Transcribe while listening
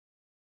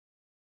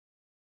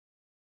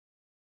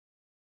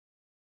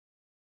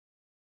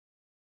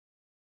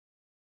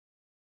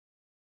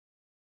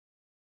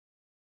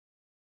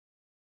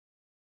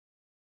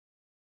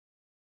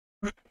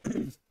Hello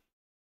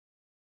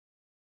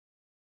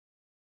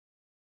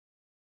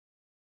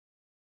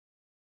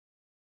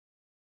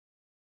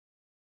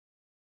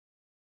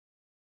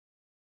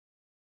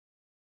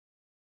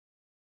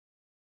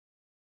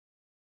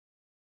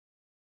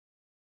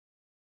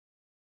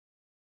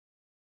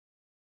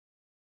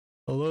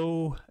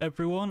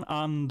everyone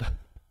and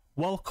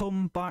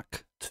welcome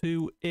back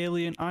to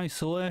Alien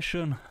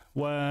Isolation,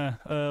 where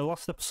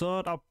last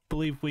episode I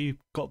believe we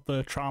got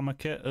the trauma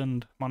kit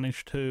and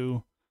managed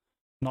to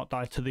not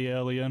die to the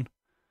alien,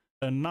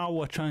 and now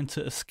we're trying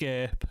to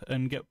escape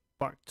and get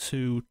back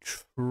to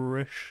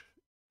Trisha?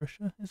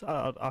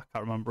 I can't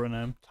remember her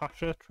name.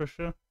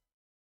 Trisha?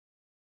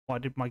 Why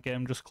did my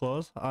game just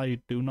close?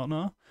 I do not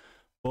know,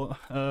 but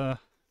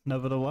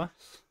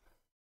nevertheless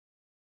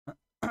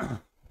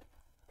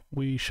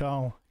we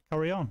shall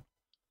carry on.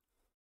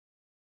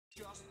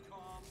 Just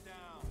calm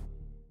down.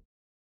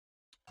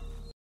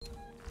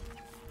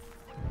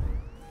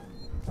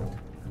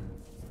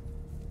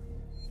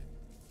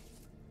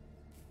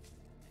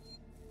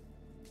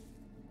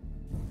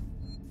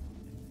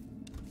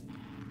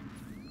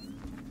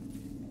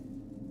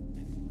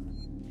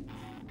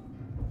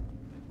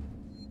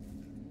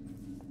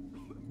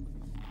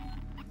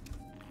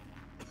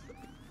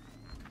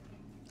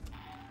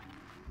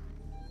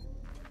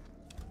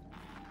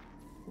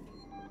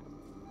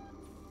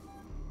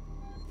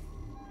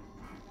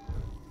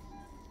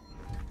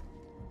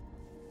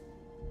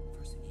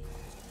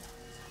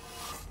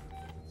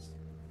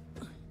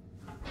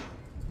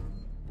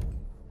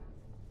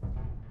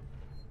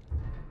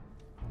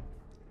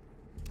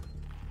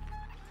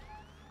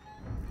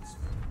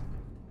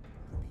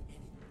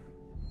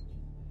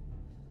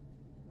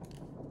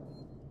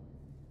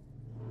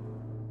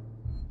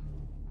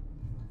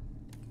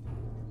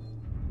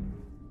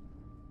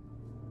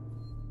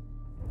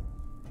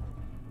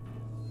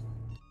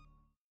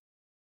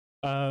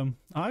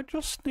 I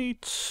just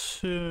need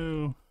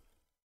to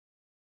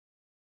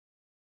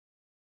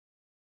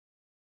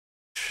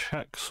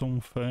check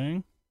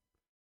something.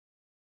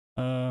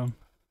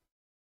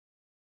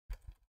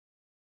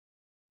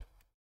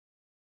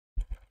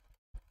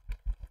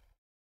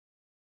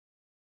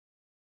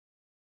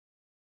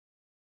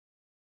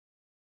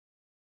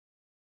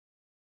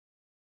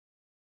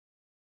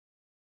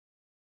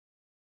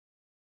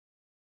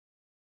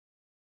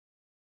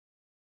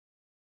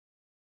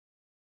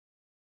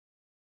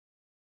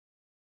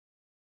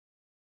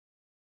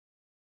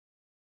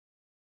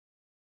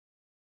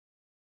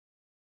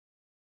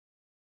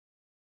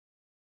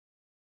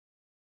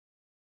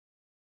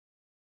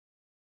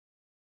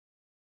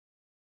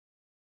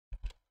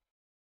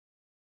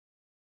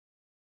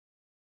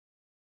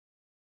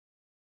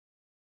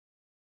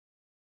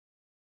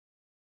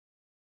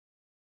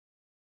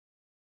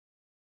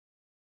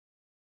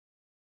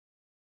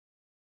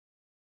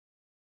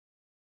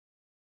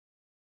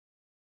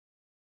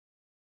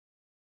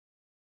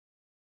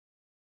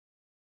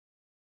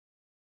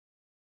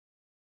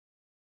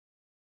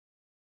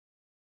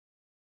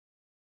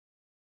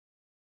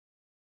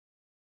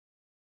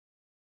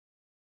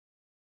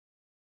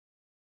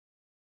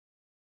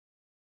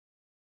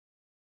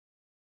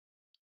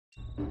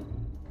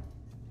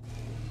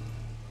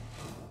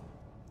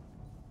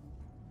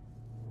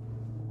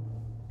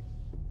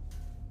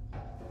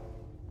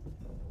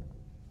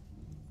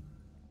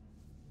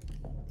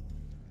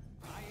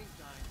 I ain't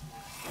dying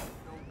for it.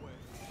 No way.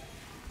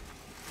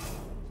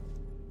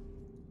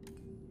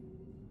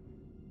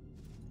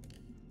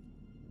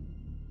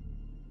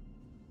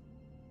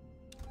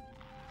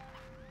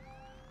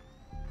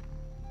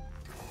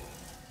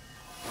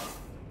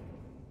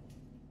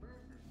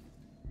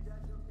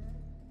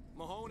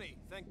 Mahoney,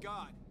 thank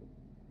God.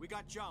 We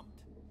got jumped.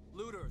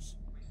 Looters.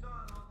 We saw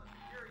it on the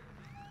security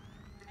feed.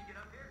 Can you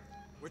get up here?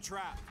 We're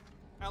trapped.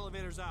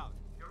 Elevator's out.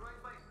 You're right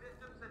by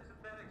systems and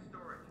synthetic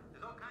storage.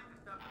 There's all kinds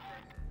of stuff to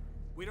fix it.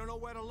 We don't know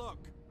where to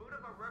look. Boot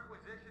up a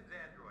requisitions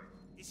android.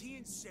 Is he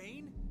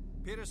insane?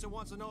 Peterson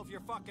wants to know if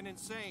you're fucking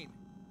insane.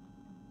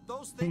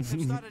 Those things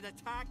have started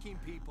attacking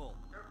people.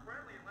 They're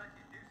friendly unless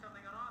you do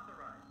something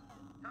unauthorized.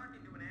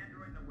 Talking to an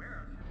android in a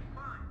warehouse should be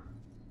fine.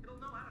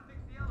 It'll know how to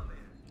fix the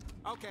elevators.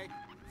 Okay,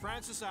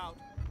 Francis out.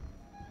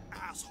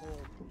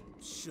 Asshole.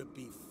 Should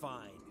be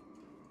fine.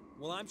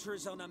 Well, I'm sure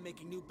as hell not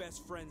making new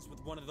best friends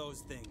with one of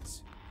those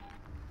things.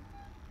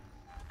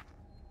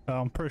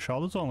 I'm pretty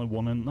sure there's only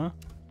one in there.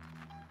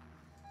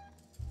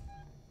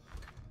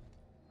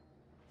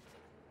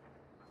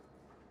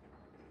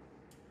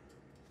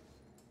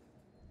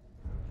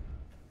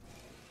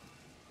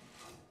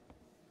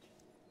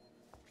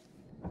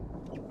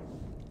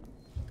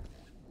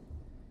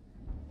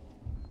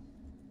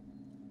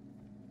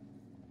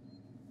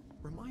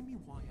 Remind me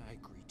why I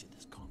agreed to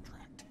this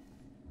contract.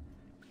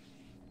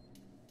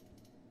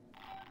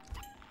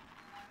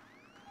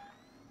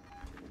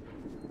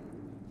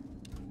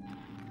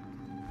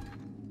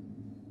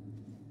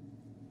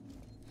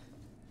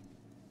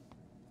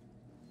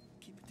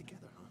 Keep it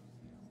together, huh?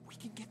 We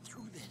can get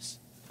through this.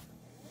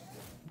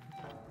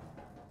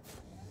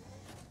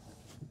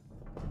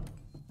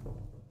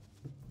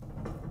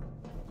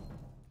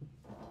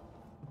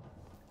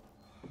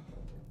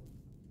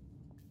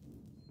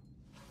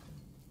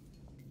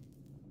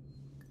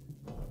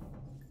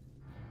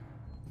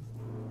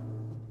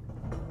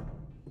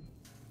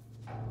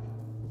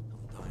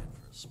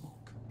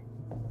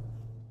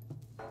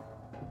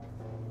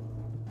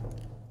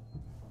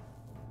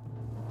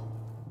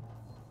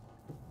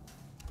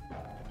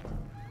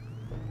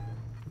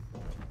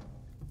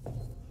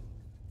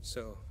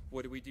 So,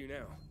 what do we do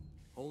now?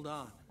 Hold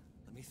on.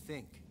 Let me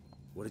think.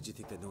 What did you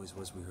think that noise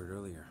was we heard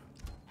earlier?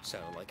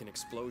 Sound like an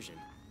explosion.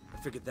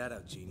 I figured that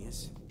out,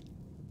 genius.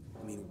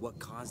 I mean, what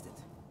caused it?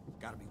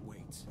 Gotta be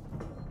Waits.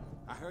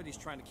 I heard he's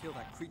trying to kill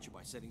that creature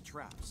by setting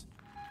traps.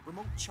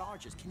 Remote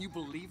charges, can you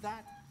believe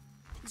that?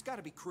 He's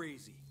gotta be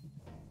crazy.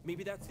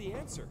 Maybe that's the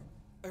answer.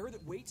 I heard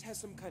that Waits has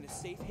some kind of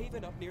safe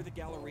haven up near the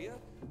Galleria.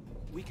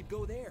 We could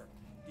go there.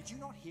 Did you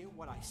not hear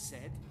what I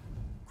said?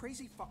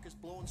 Crazy fuckers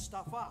blowing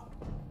stuff up.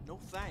 No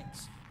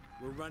thanks.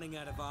 We're running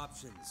out of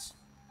options.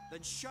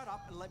 Then shut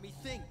up and let me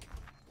think.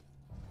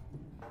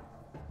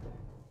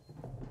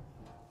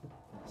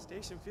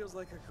 Station feels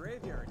like a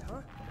graveyard,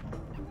 huh?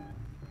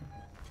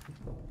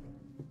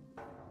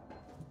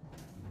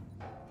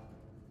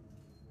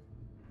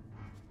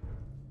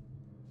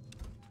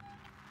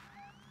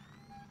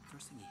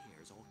 First thing you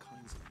hear is all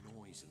kinds of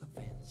noise in the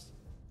vents.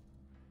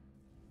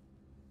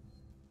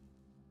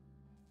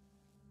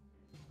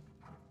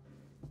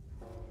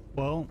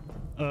 Well,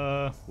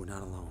 We're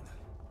not alone.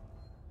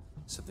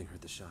 Something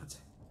heard the shots.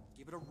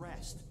 Give it a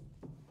rest.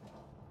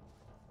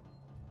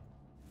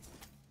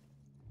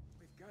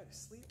 We've got to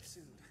sleep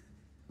soon.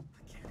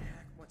 I can't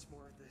hack much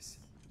more of this.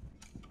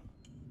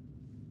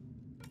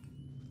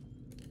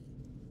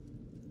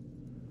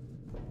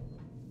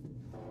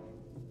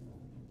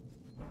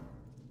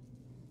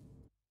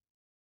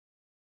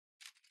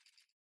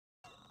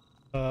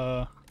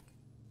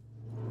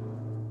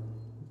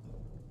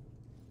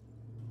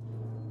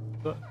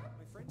 but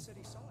My friend said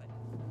he saw it.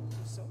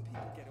 Some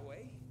people get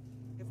away.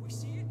 If we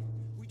see it,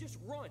 we just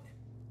run.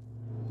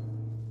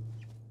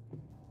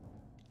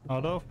 I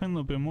don't think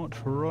there'll be much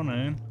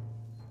running.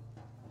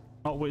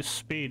 Not with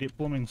speed, it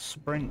blooming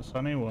sprints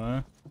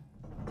anyway.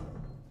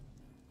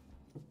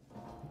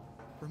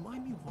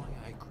 Remind me why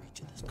I agreed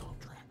to this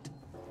contract.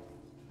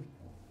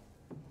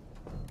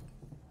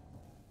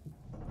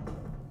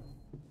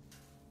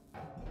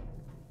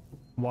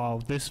 Wow,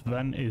 this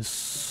vent is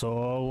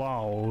so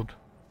loud.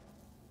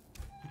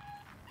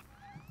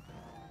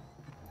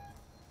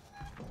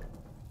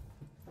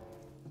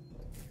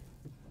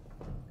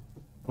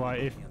 Like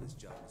if Yeah, this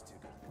job is too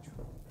good to be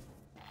true.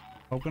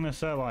 I'm gonna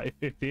say, like,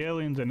 if the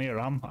aliens are near,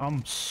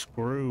 I'm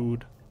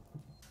screwed.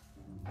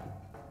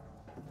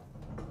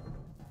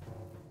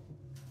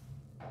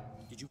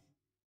 Did you?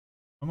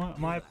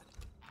 Am I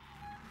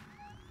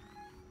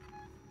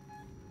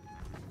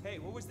Hey,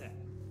 what was that?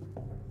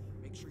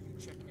 Make sure you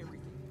check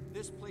everything.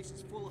 This place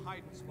is full of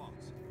hiding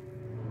spots.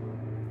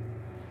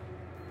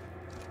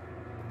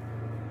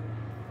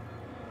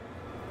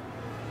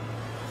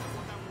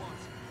 What that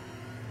was.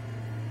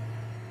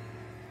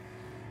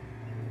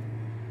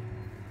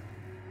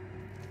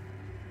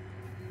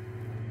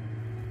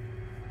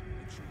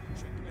 Make sure you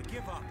check.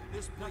 Give up.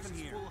 This place Nothing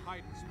is here. full of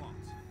hiding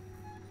spots.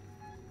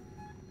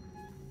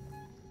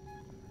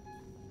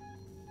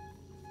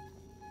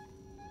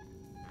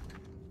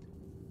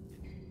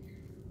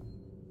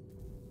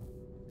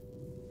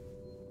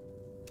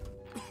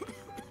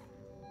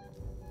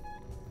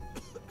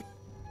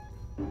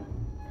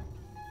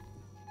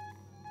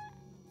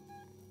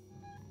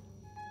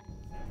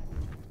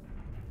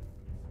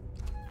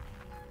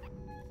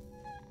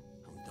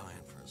 I'm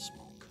dying for a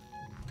smoke.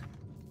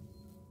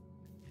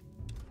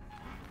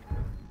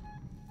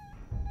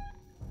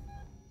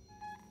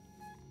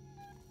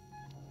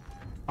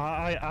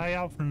 I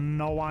have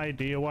no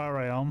idea where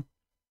I am.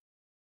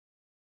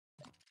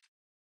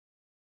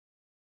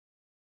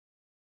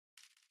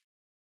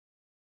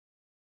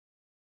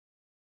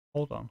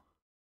 Hold on.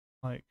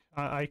 Like,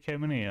 I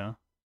came in here,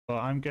 but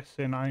I'm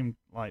guessing I'm,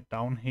 like,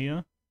 down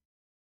here.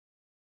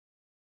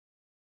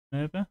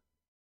 Maybe?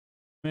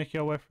 Make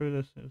your way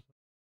through this.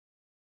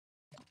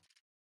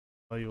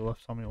 Oh, you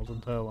left Samuels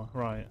and Taylor.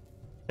 Right.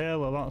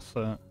 Taylor, that's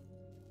it.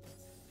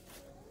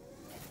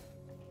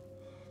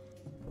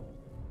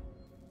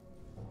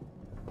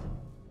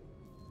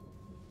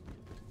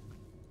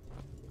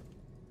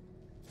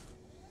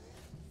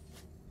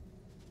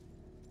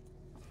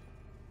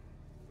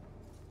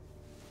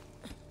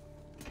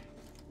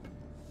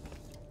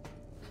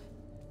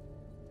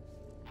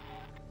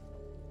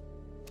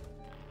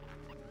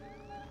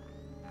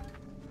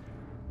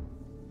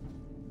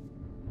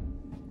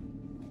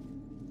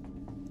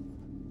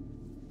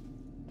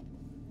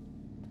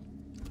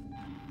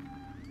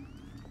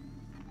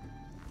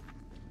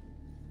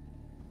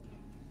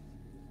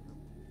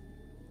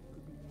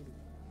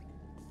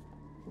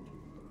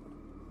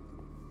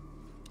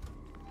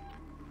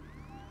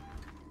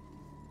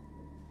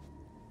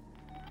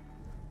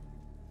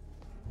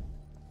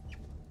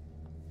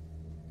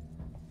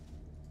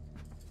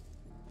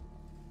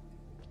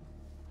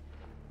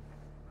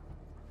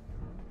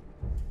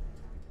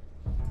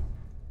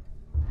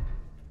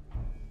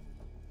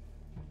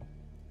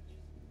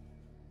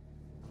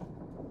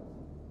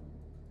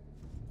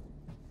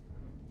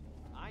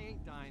 I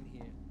ain't dying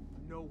here.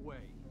 No way.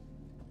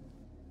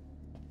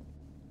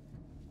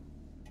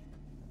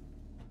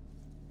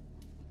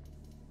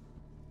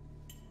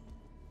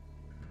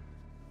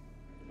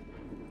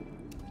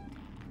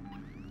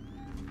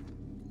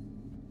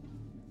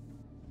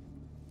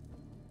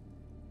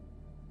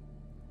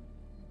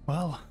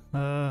 Well,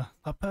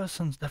 that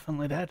person's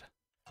definitely dead.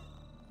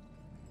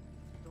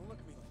 Don't look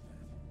at me like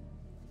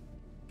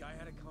that. Guy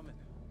had it coming.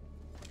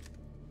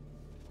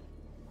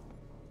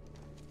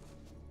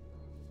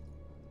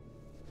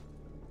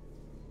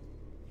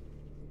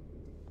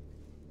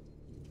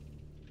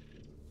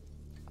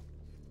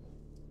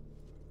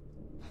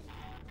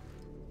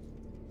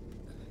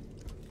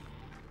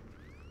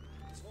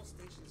 This whole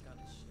station's gone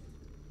to shit.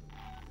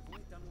 We've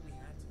only done what we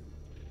had to.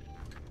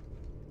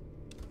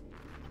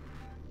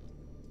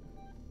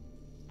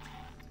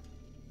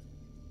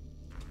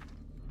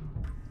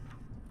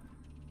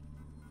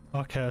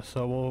 Okay,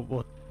 so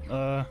we'll Stay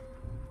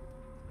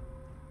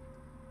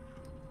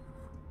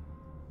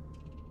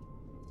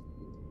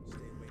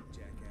awake,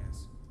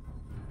 jackass.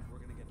 If we're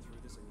gonna get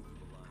through this, I need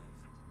you alive.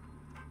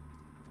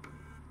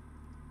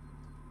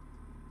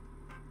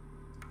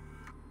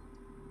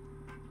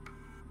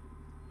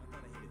 I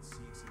thought I hated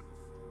CC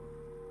before.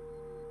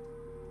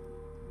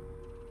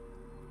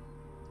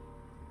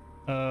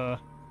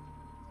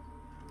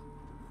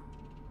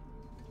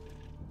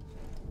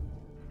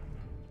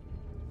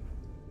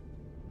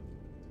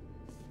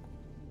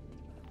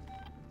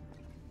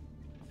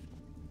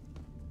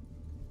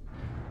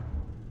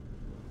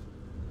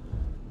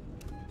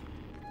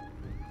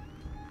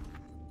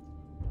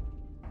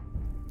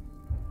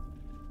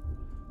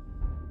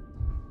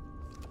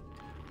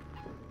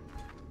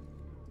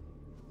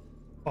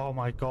 oh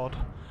my god,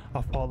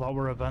 I thought that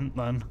were a vent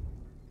then.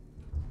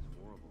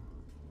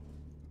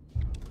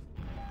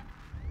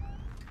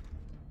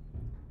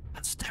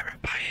 That's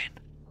terrifying.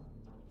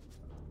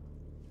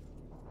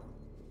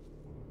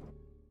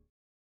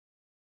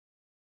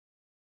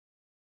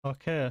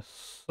 Okay,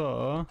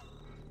 so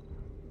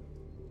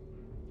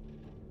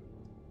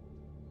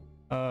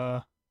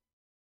huh?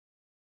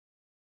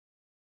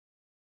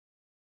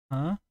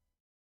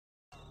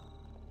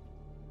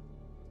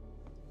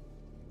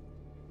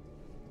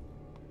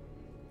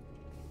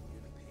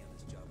 You're gonna pay on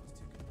this job was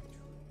too good to be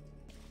true.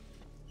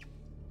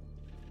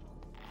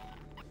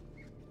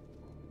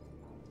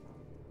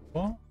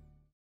 What?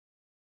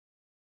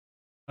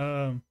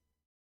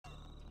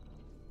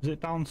 Is it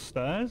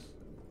downstairs?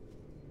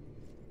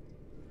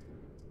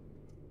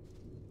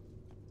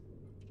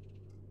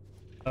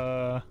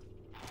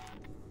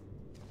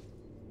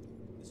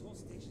 This whole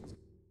station's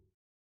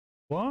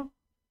What?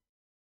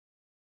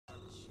 gone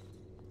to shit.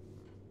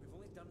 We've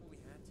only done what we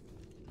had to.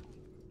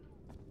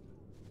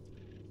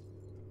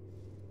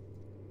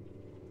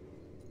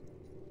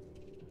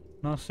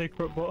 No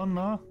secret button,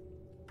 no?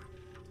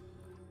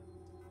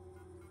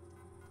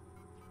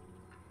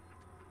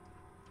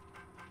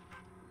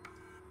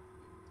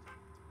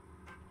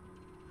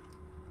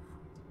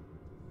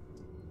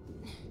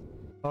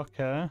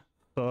 Okay,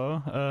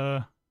 so,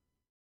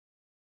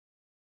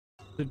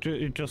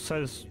 it just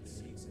says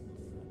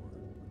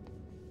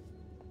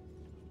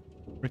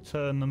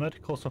return the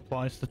medical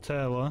supplies to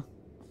Taylor.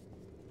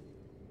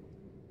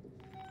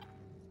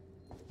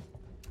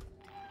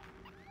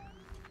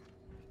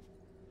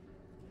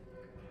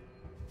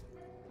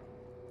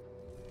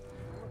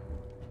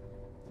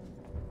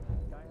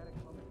 Guy had it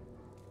coming.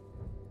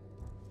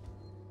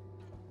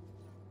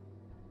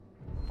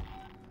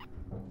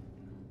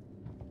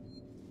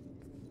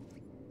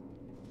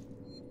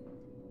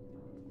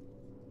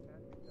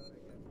 Can't be done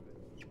again,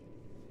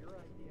 but your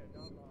idea,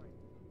 not mine.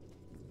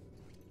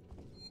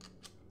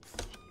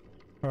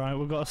 Alright,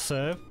 we've got a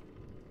save.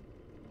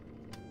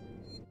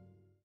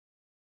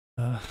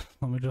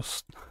 Let me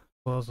just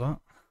close that.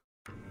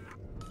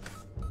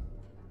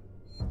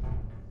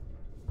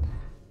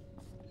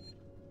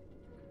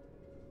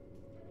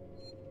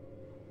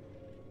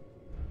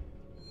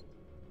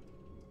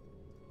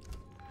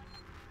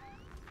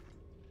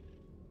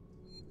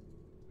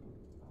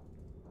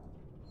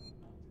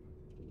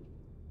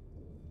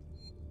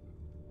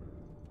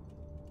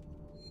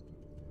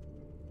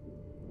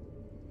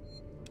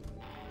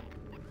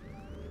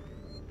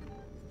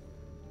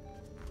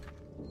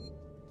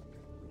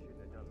 We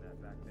shouldn't have done that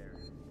back there.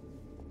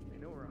 They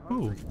know we're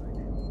Ooh. hungry. Man,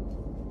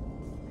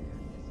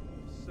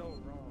 this is so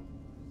wrong.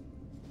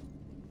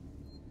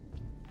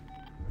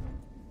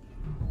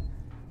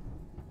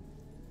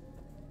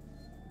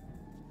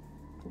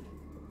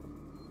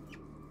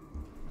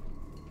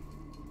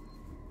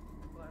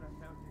 Glad I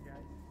found you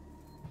guys.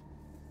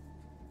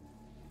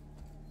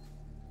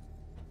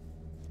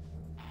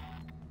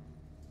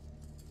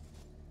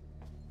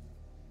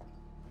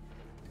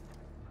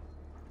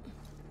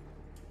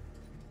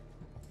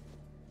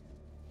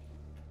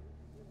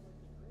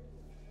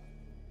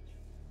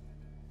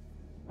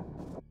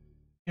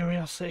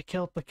 Curiosity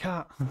killed the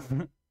cat.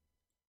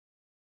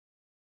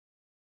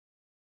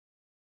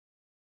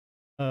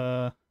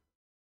 Am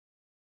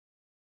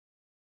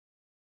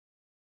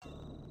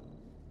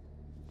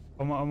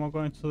I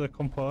going to the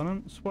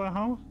components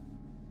warehouse?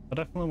 I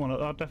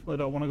definitely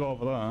don't want to go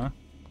over there. I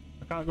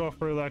can't go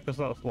through there because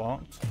that's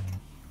locked.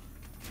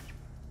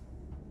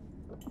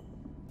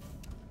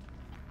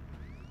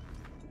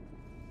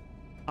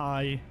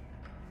 I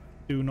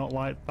do not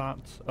like that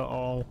at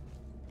all.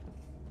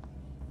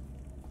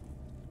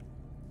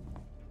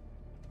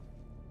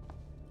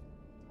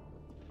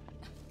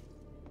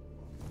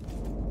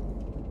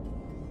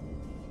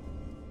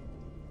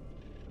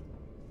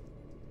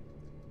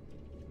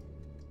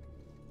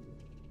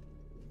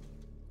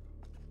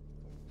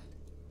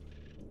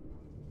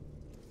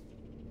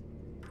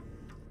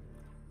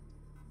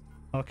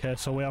 Okay,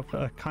 so we have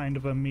a kind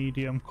of a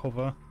medium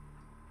cover.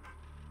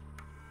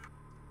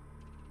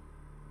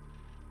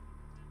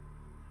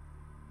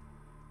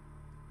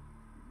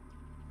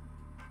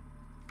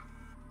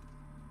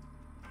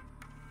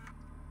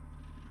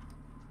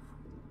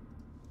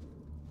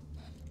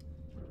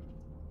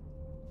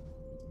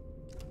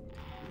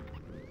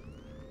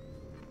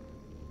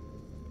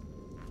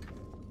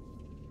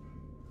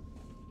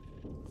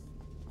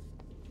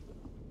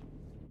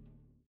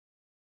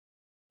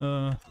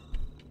 Uh,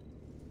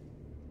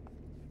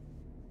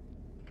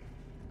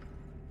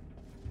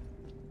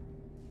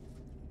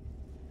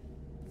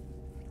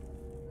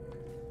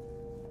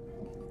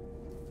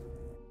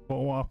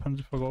 what happens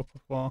if I go up a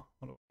floor?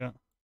 What do I get?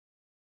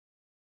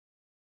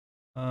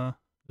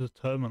 There's a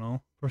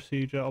terminal.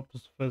 Procedure,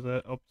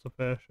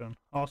 observation.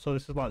 Oh, so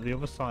this is like the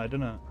other side,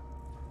 isn't it?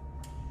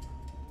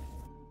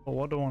 But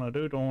what do I want to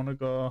do? Do I want to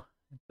go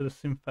into the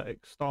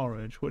synthetic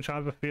storage? Which I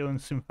have a feeling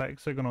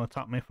synthetics are going to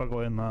attack me if I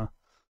go in there.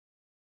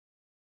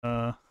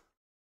 I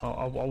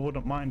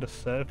wouldn't mind a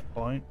save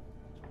point.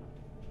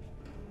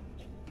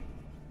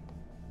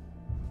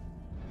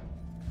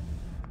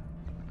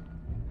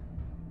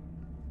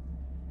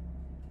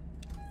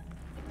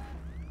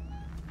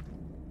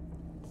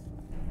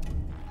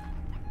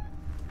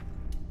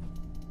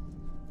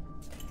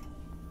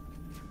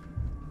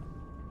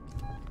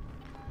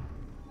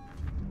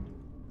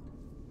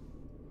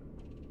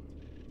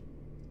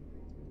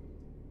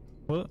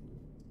 What?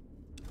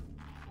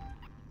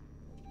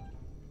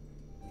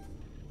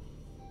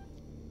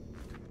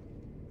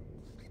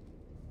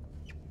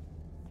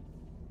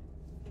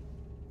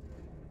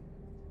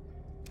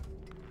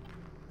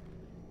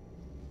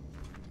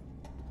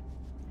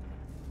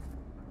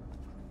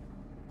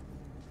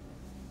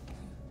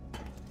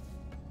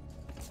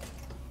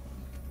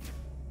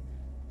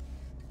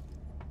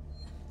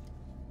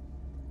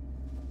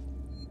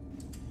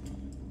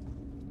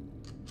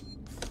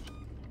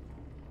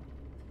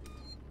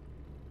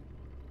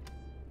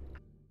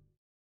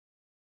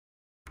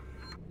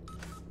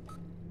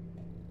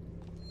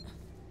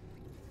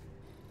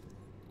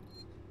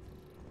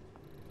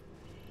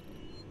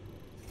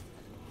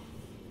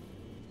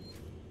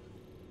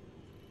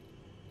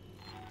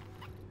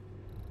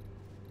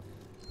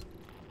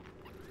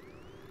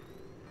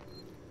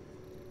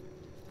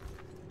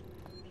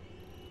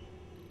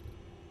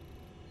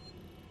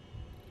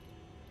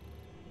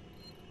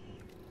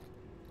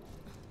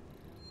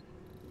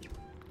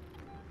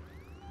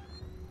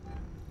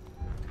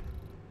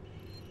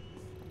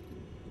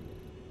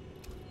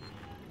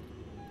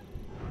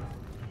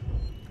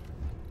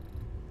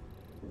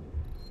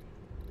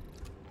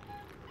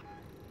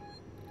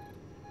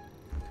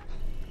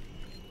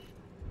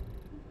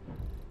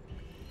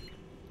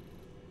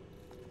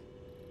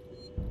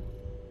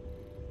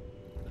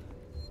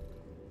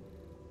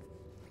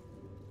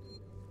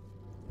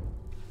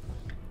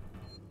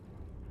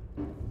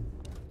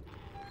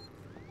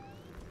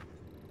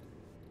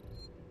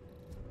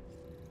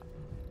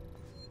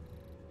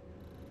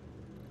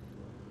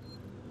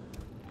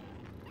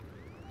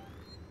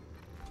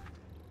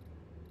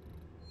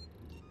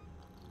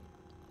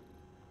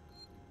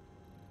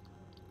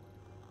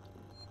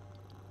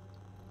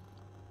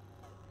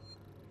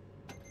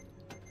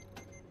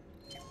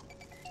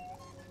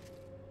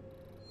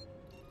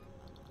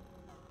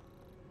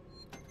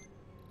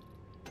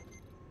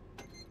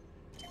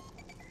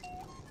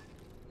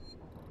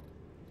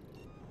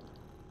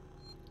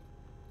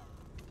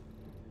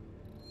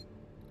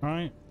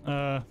 Right,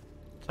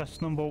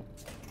 test number...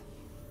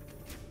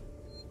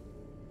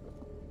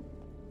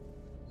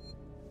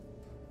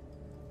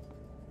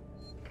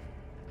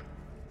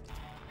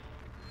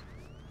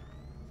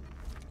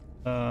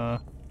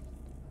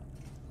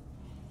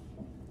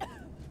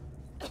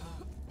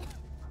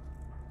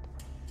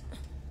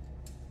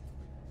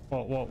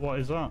 What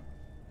is that?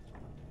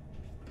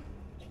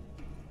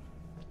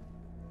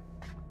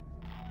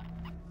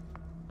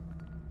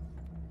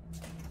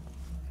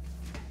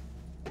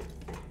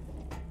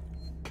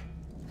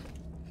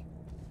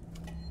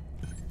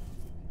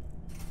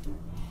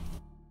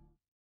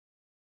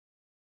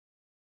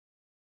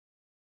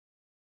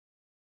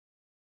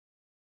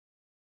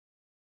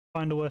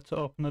 Find a way to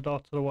open the door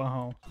to the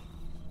warehouse.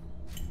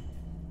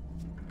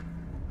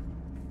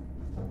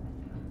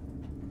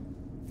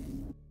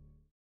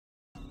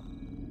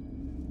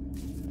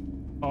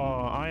 Oh,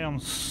 I am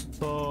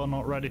so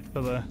not ready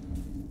for this.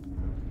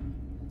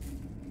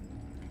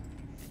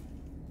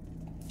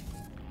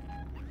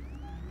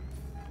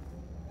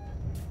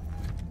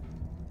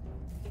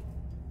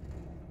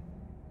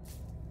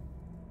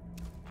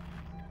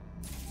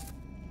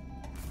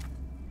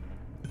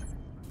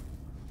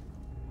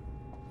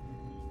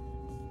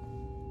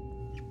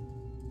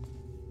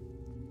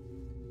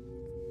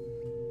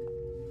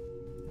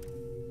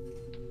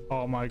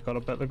 Oh my god, I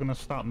bet they're gonna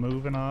start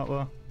moving, aren't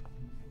they?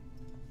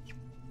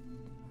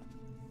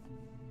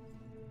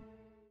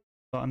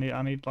 But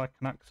I need like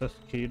an access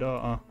key,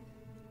 don't I?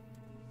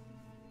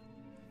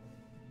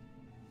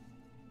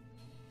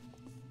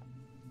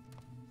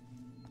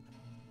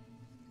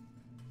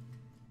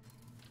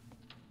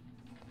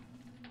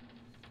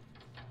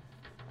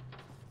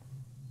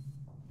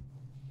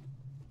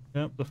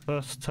 Yep, the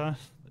first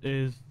test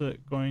is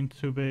that going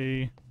to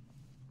be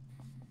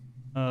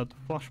the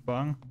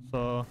flashbang,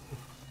 so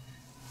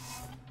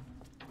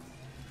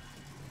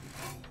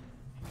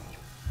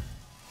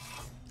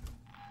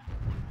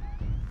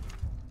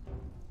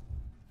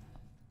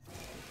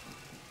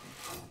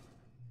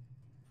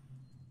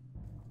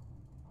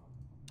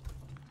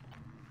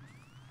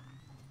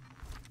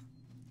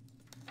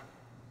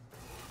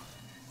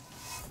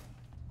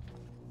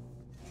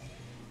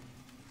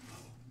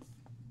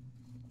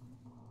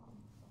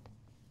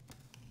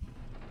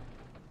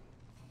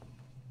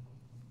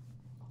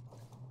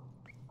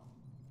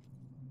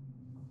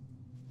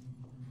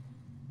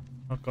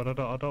oh god,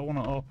 I don't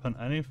want to open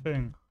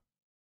anything.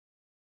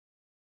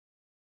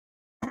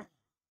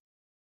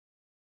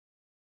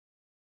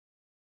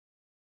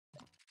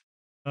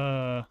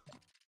 I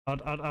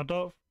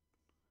don't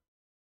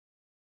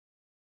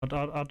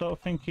I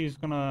don't think he's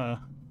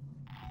gonna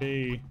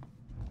be.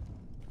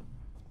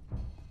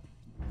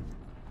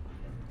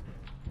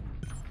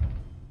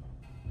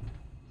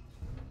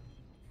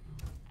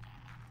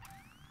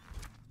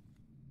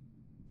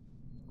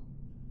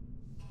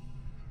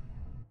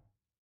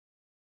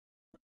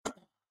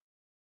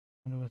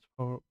 I know where to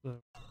power up the.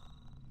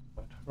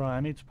 Right, I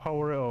need to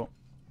power it up.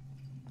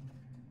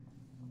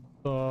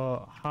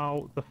 So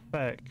how the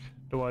feck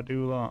do I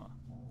do that?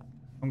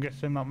 I'm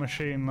guessing that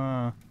machine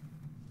there.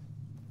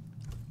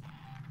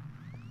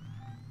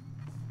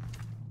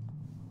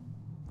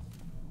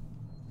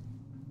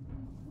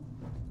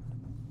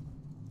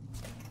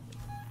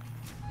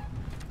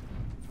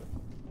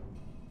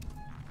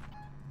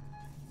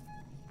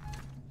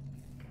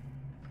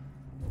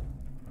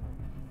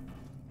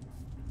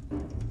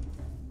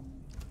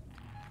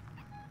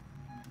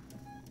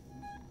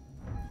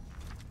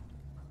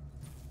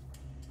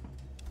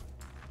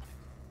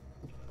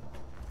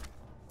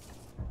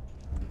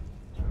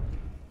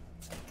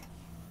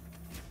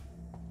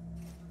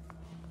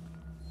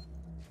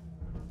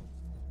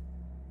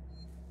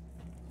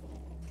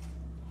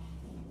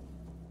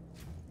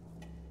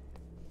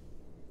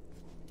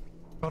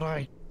 But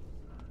I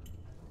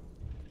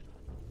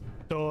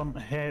don't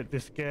hate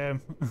this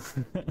game.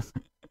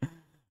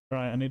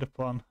 Right, I need a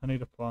plan. I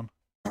need a plan.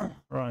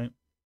 Right.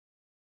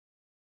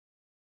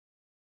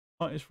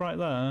 Oh, it's right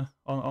there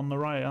on the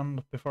right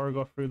hand before I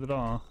go through the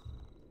door.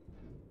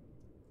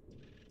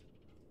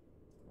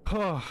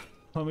 Oh,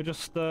 let me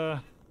just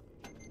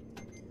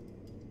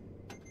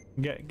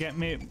get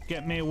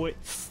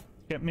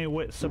me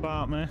wits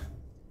about me.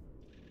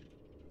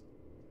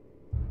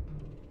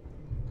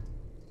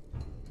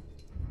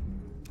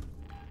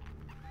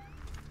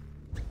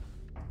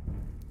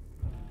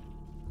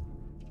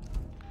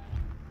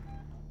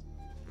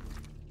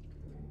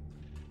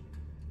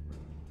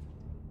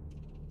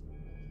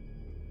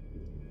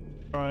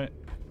 Right.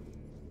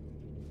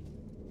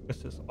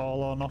 Guess it's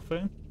all or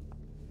nothing.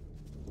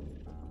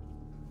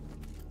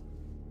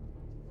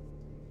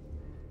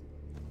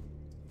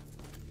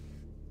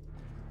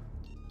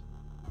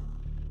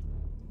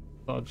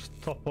 So I'll just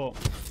top up.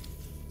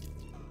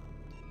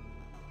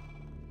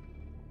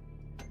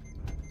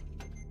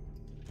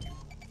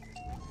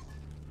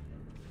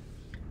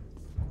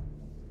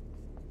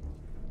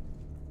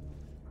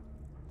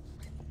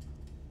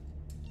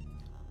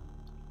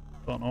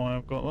 Don't know why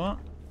I've got that.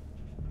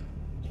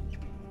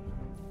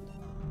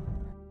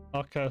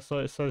 Okay, so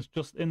it says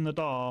just in the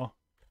door,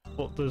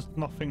 but there's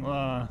nothing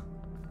there.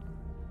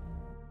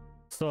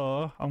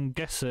 So I'm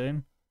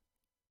guessing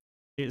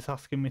it's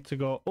asking me to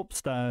go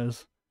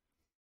upstairs.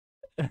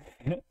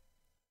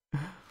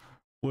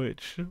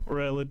 Which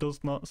really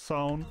does not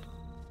sound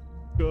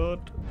good.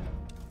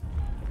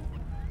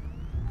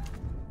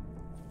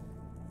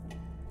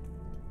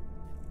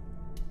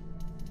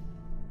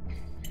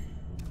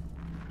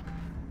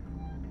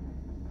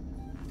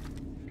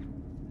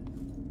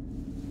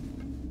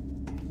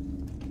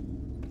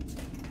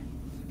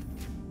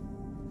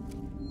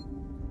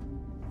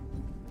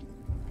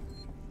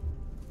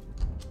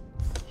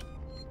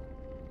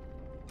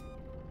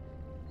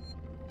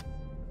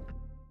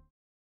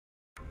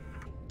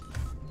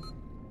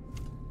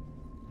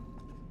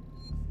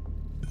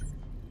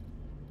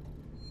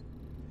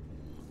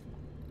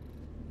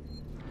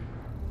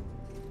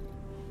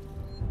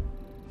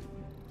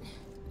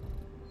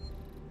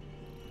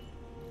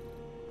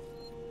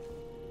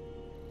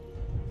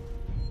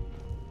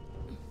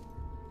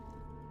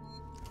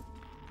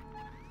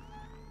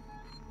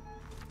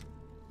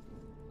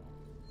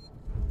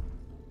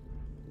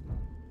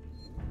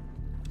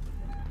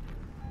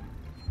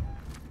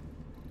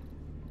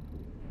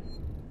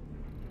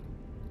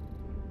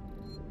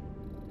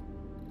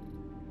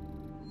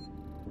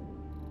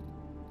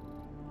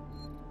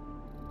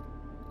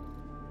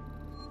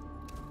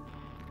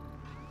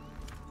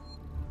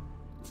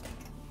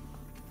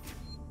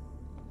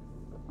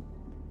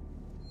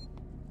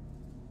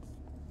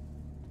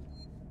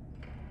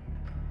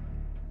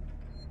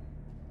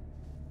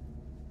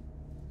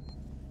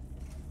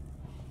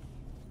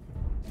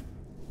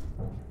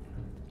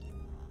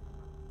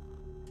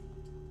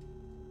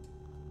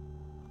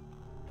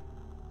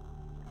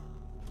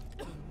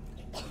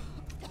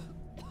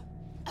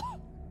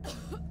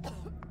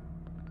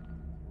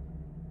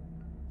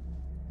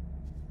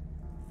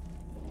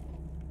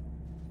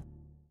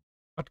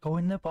 go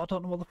in there, but I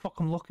don't know what the fuck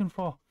I'm looking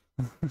for.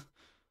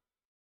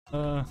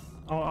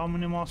 How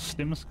many more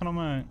stims can I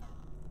make?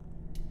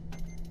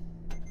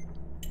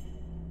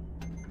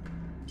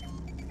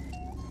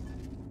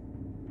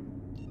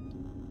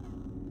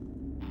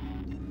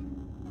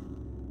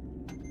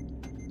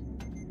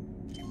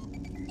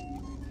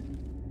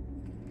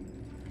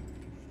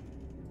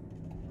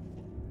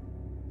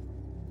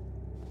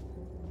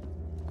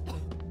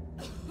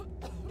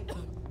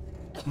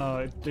 No,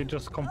 it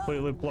just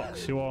completely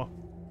blocks you off.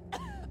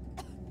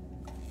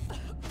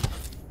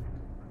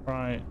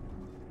 Right.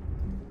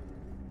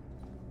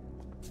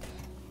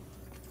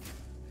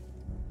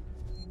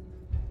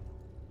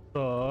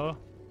 So,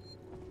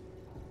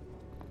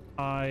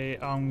 I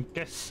am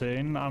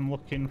guessing I'm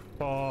looking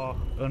for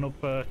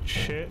another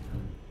chip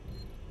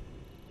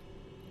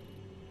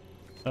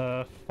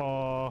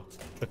for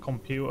the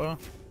computer.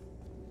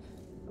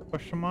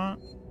 Question mark?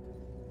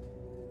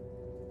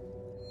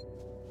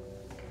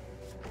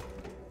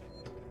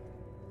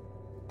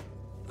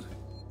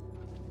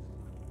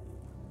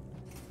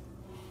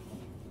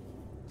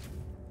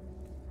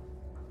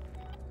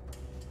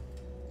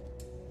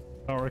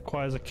 That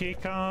requires a key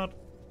card.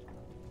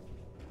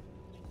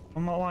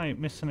 I'm not like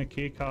missing a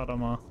key card,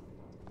 am I?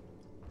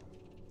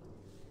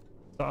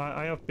 So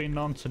I have been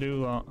known to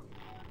do that.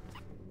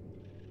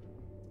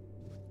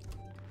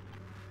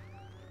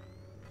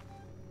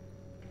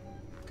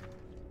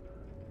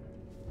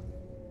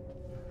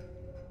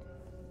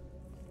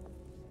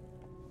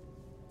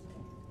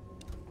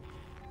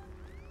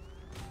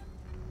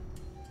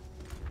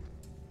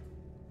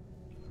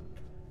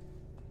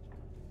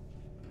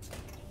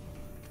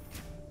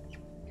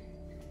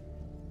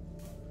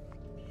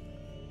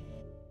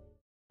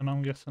 And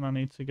I'm guessing I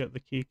need to get the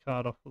key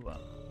card off of that.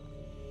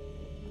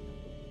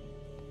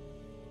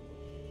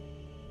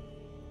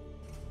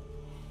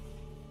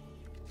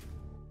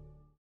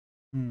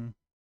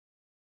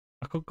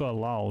 I could go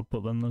loud,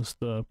 but then there's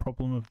the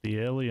problem of the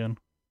alien.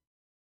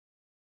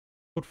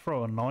 Could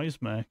throw a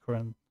noisemaker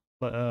and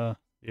let the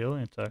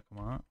alien take them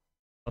out.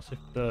 That's if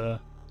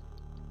the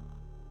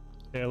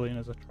alien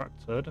is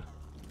attracted.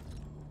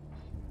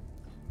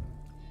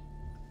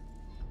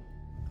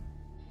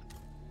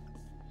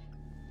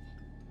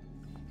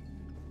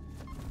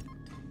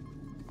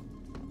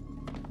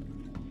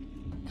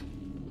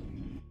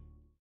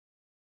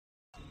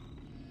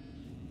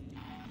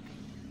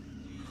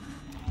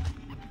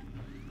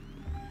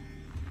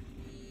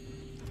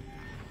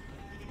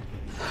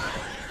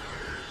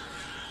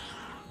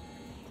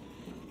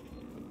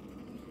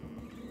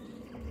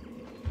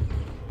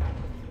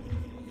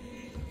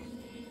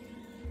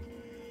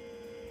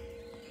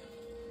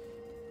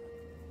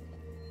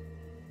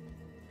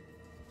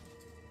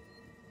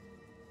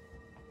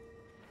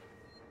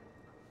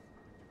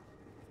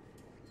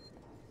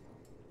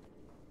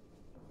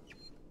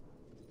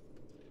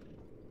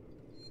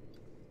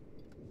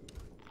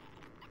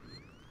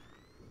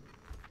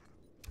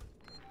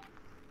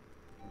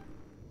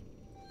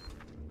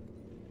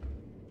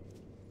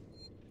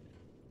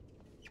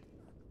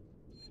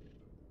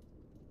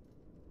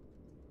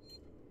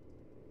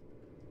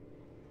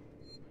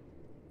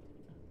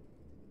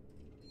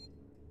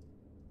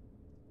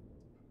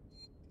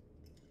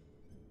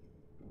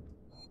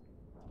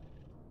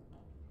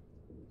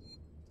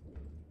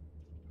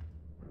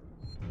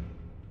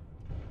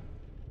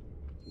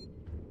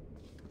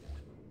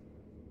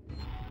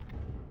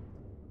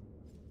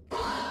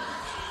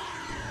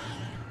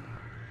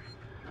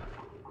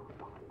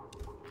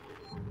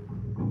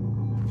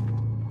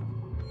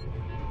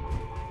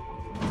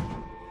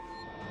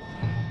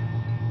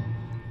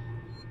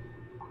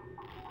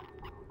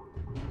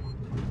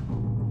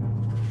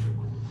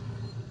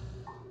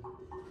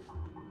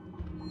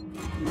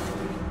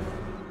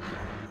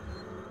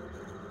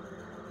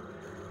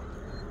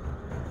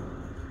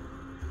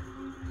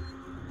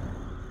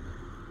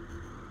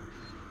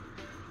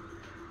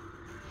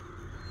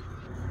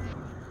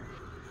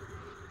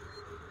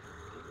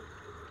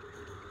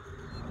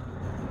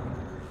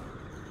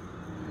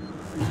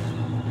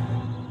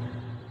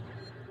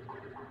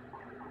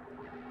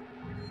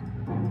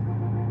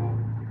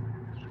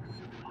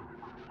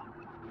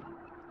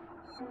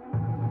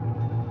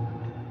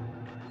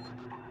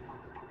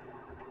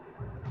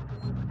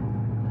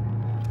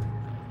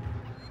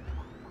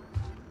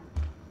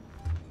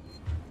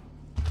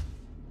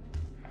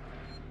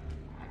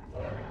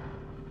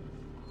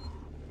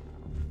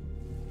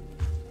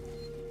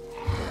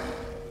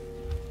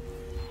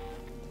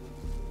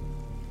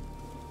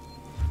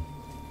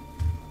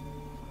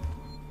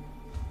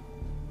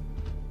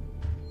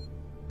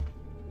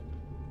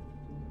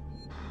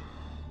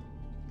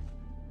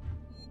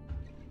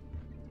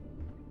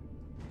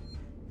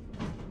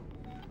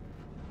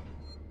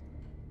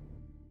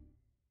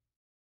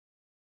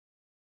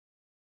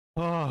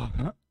 Oh.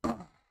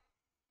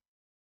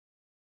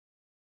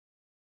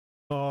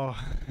 Oh.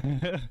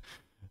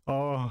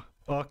 Oh,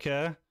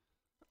 okay.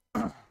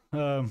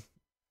 That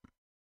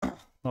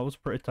was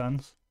pretty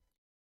tense.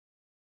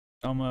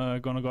 I'm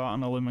gonna go out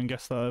on a limb and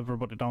guess that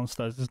everybody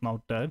downstairs is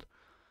now dead.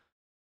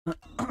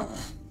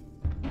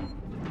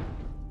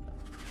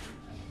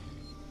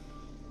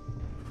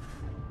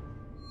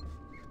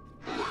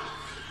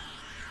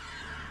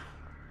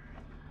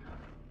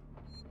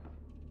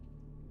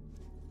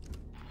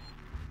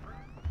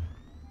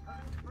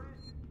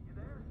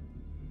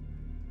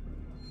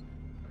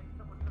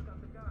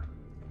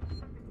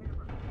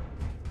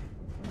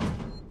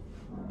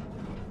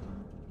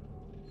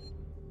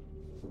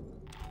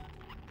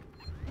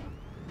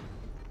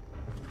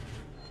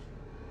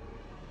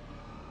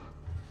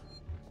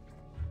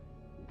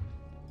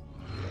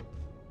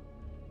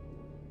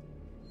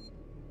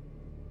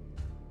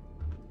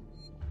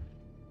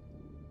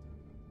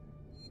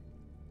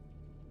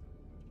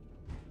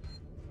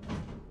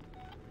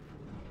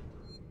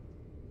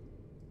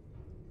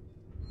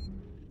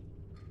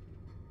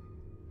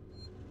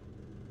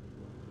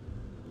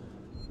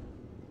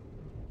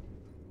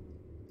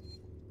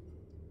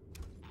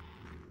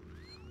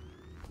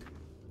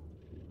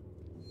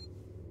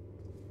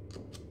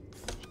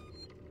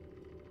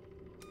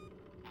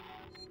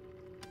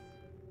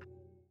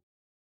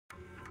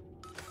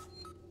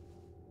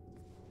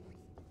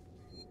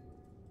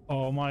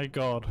 Oh my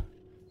god.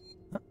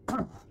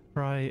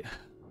 Right.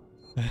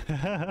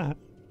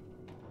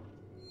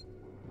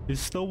 He's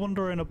still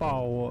wondering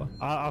about.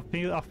 I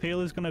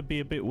feel he's gonna be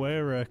a bit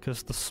wary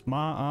because they're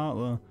smart,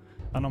 aren't they?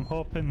 And I'm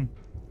hoping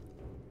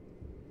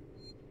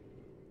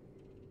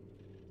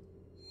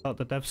that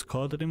the devs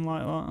coded him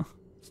like that.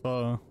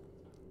 So,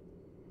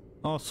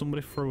 oh,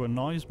 somebody threw a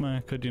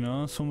noisemaker, you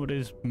know?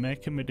 Somebody's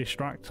making me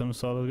distract him,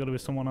 so there's gotta be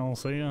someone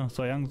else here.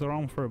 So he hangs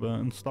around for a bit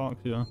and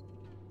stalks you.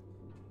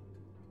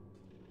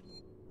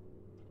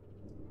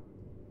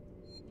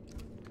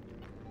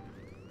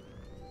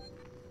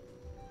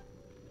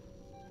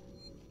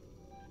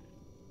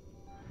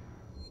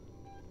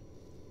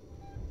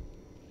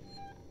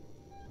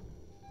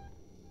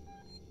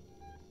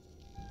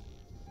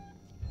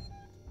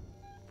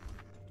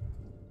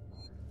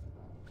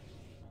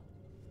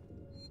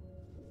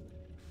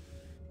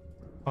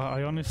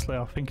 I honestly,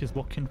 I think he's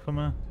looking for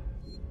me.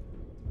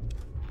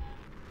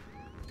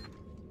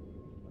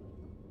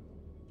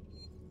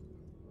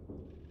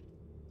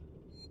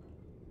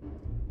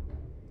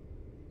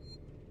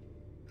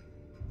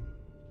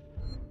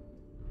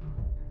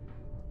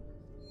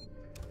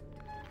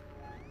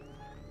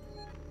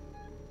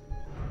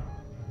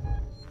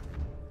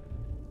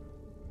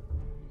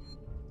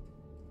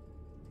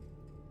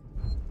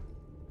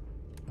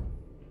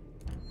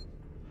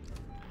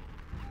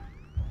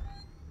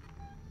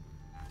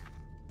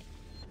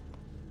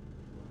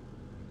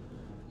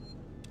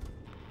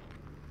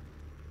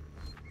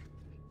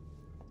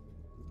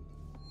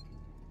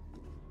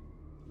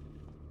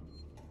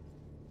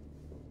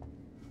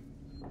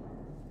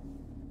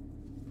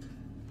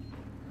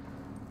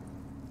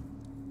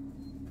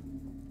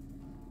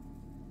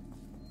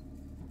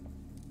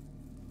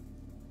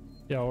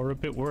 Yeah, we're a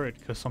bit worried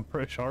because I'm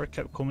pretty sure it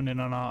kept coming in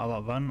and out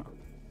of that vent.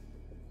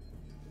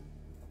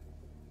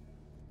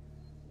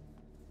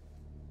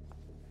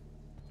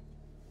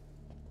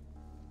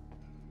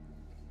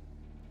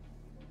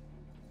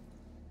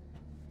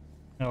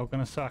 Yeah, I'm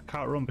gonna say I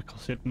can't run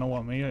because he'd know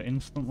I'm here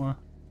instantly.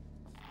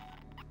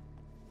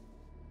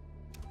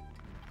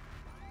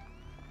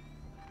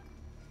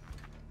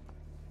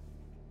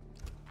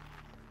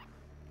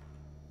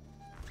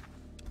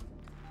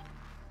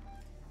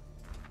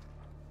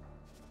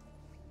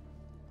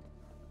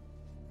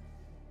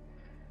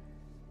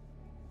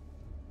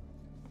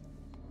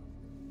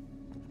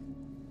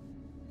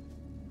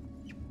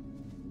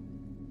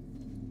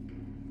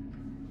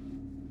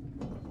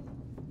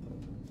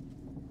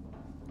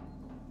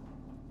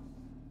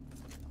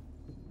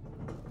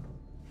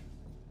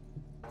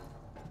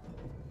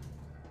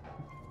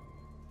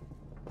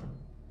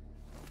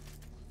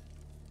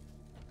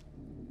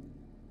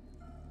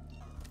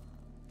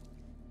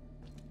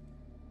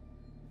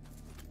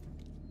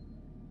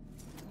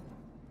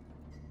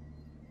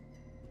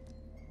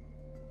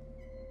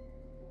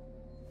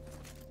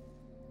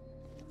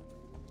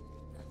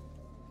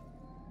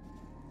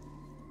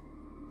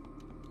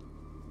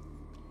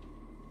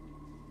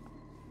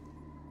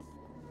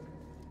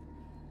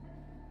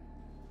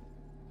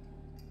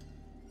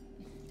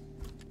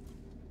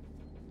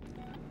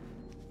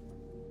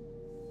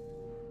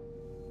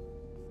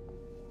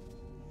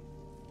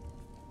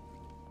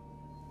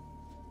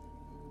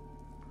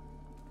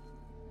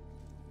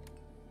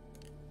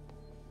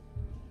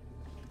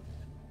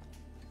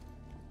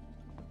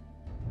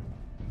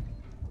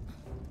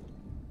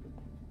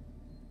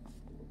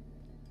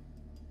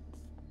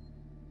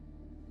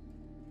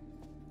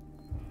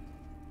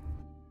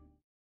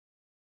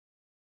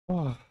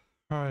 Oh,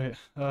 right.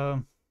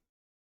 Oh,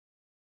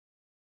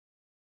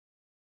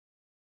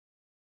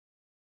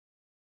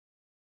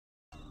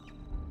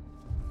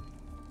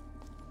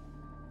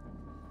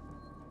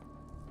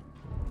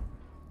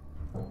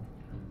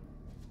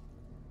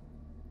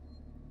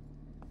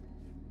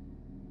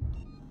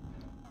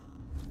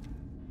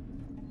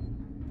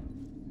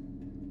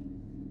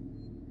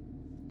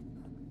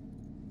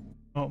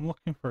 I'm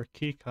looking for a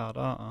key card,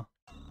 aren't I?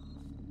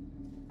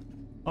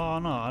 Oh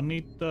no, I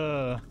need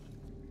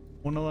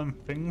one of them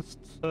things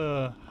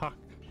to hack.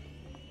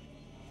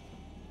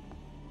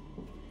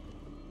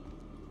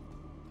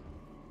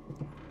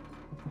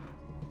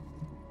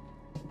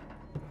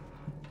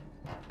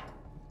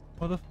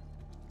 What the?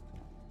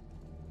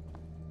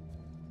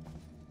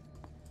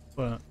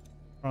 Wait,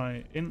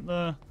 right, in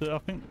I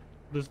think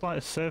there's like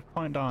a save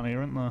point down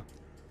here, isn't there?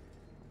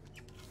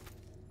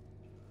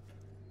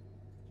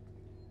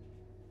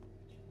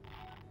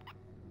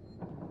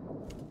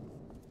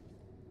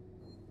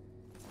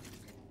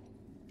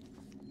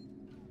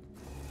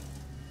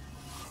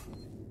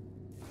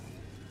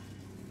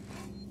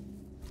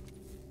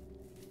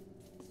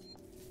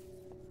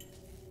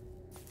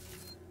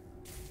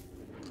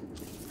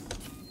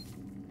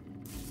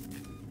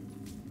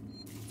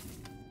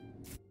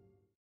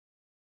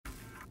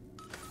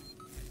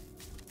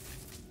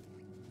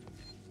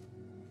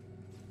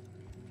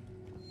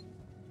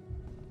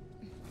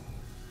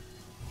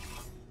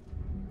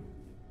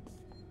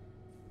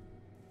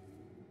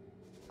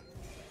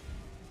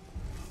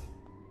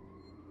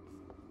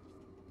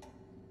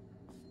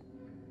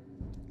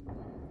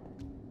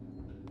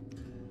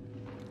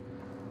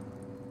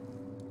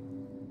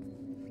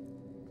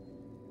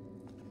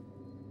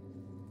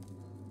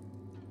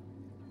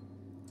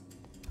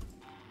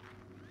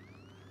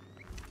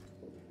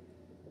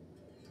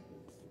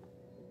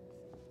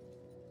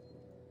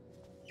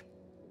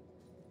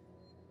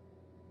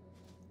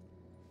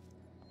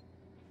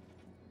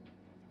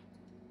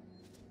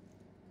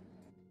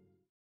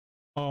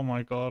 Oh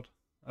my god.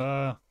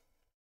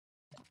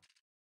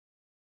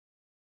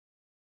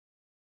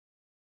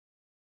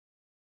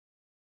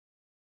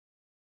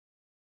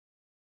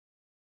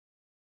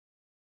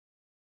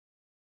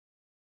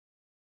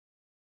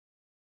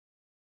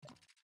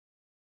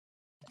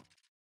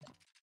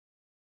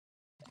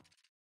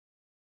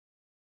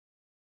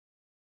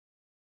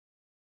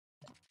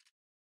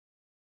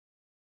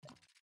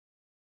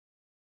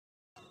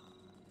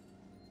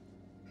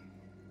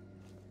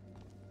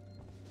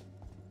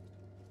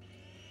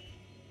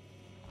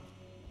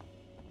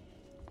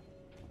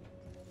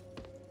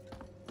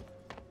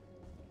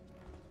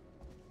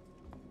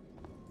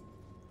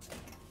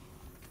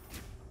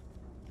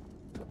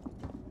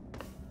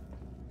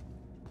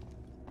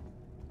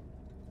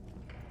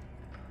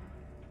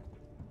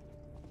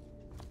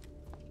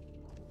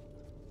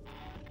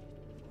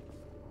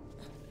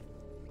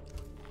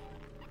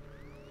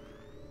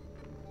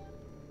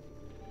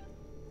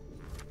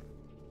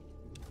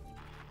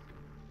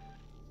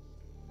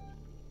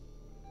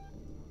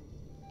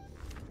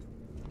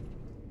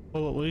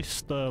 Well, at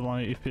least,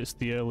 like, if it's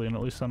the alien,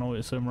 at least I know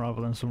it's him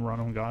rather than some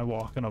random guy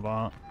walking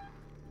about.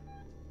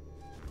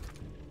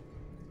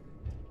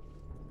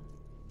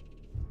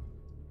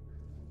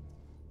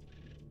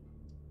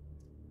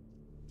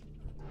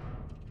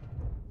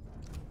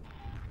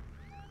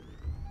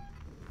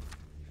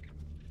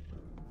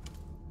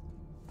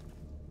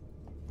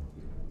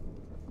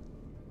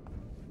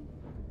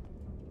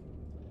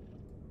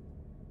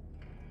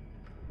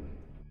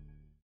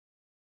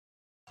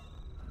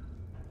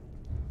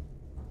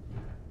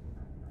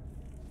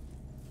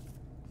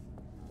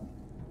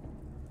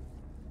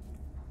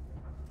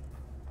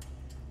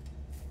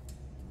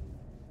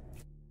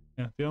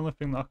 Yeah, the only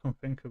thing that I can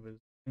think of is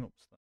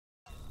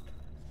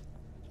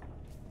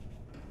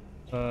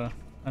upstairs.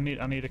 I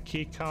need a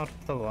key card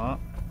for that.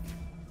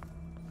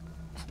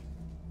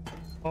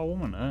 Oh,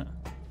 1 minute.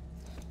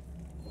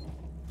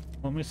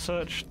 Let me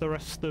search the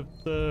rest of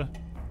the...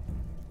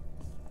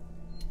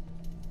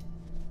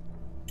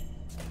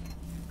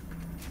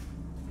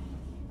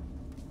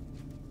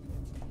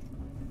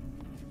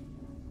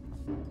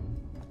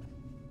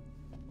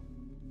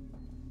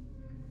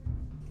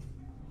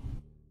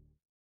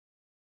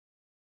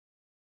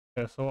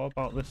 Okay, so what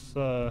about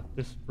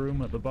this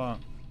room at the back?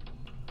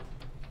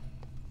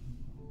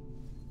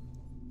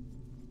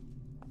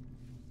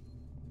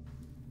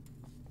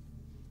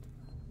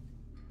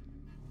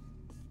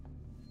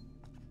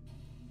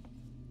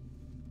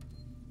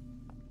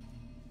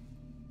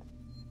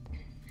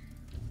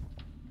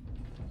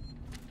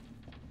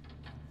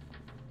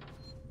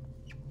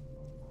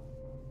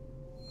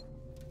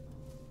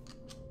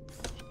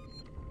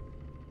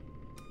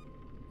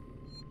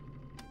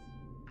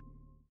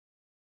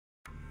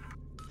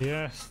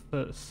 Yes,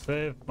 that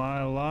saved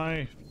my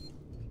life.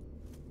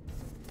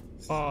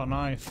 Oh,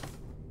 nice.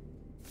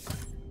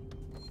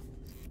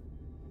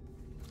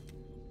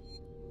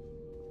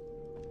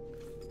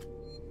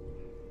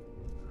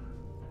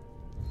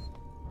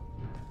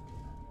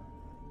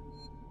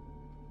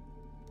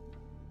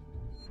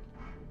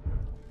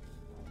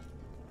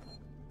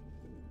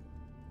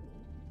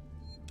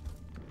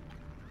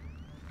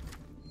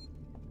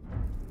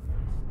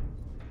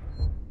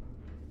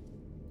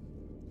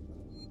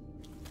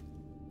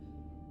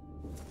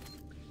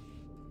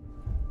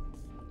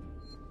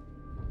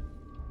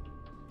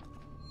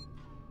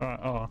 Right,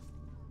 oh.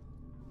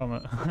 Damn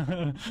it.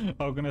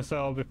 I was gonna say,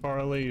 oh, before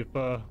I leave,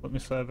 let me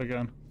save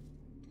again.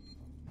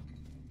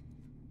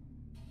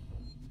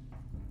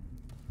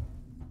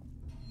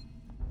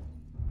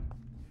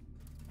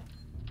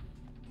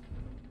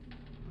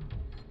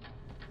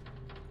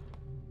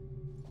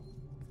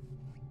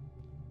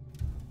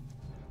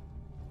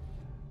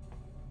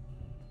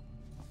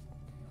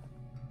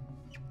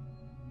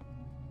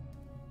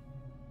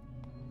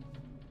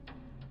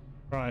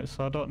 Right,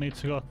 so I don't need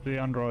to go to the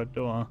Android,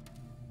 do I?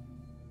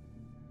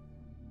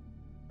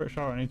 Pretty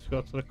sure I need to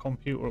go to the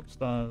computer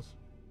upstairs.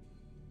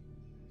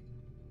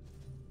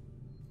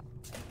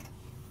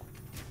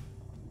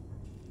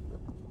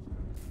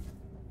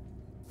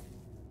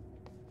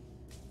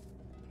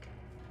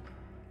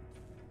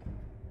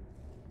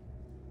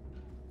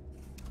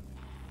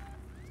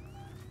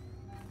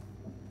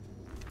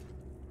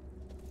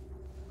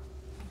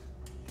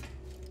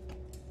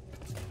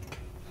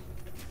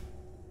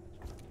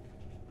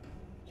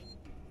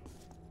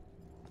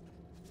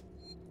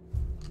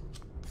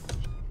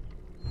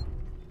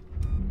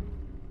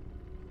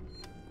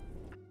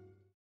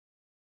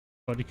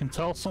 But you can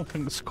tell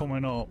something's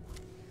coming up.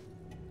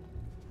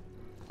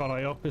 God,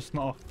 I hope it's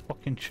not a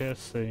fucking chase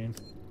scene.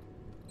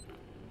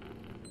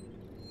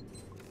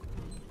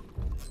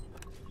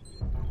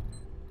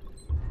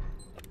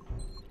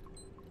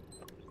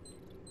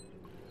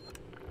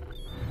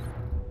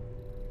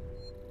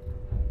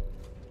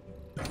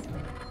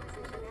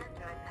 Precision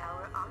Android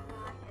power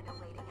online and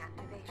awaiting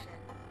activation.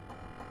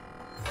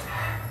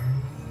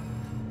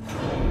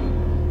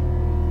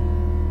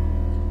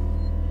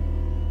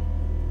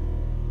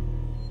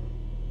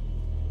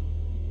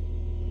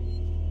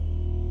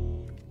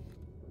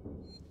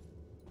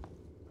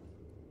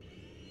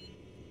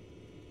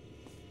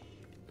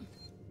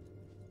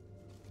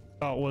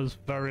 That was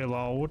very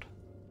loud.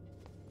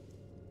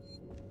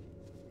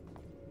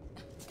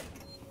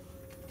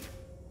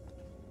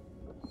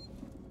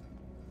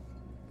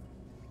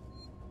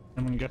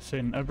 I'm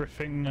guessing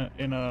everything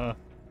in a...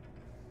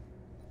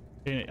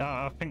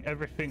 I think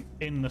everything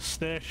in the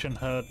station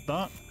heard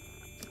that.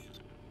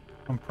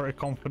 I'm pretty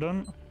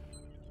confident.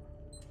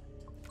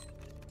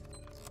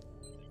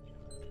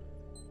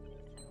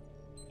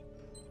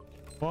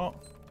 What?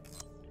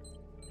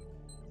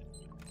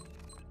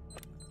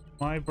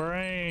 My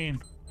brain!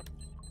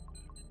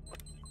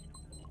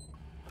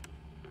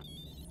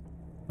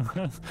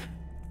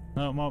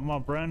 No, my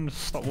brain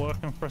just stopped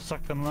working for a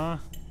second there.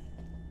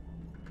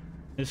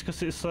 It's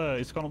because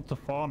it's gone up to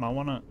 4 now,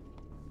 isn't it?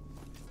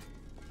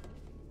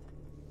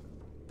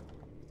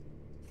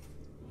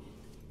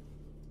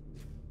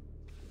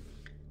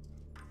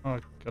 Oh,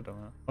 god damn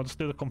it. I'll just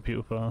do the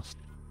computer first.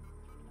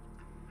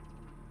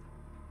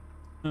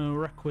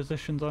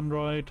 Requisitions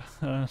Android.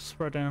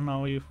 Spreading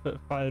how you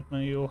fired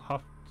me. You'll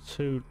have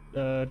to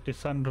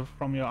descend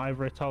from your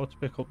ivory tower to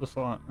pick up the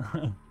slack.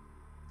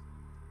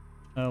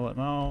 Let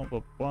now,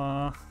 blah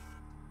blah.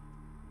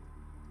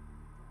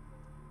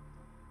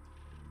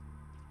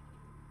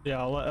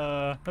 Yeah, I'll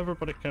let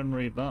everybody can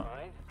read that.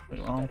 You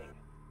knew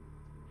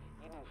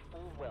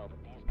full well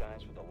that these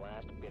guys were the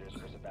last bidders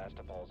for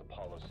Sevastopol's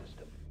Apollo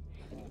system,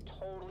 and you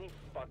totally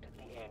fucked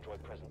the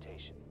android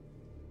presentation.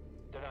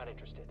 They're not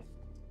interested.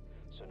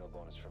 So no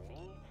bonus for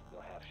me,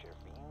 no half share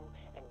for you,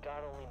 and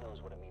God only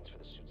knows what it means for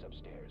the suits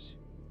upstairs.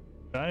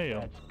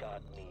 Damn. That's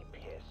got me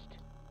pissed.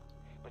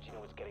 But you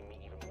know what's getting me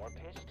even more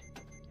pissed?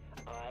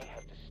 I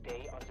have to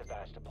stay on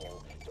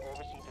Sevastopol to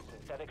oversee the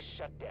synthetic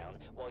shutdown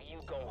while you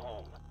go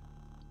home.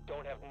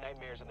 Don't have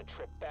nightmares on the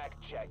trip back,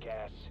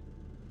 jackass.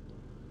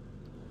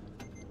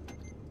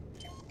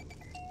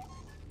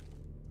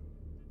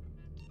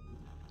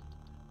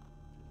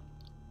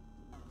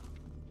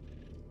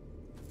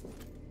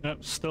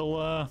 Yep,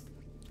 still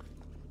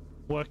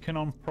working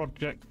on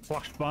Project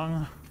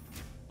Flashbang.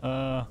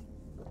 I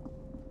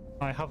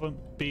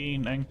haven't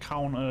been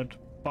encountered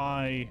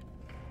by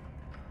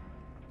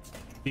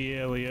the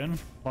alien,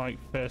 like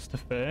face to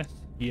face,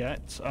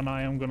 yet, and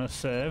I am gonna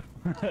save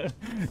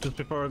just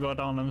before I go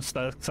down them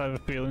stairs because I have a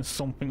feeling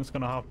something's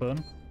gonna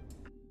happen.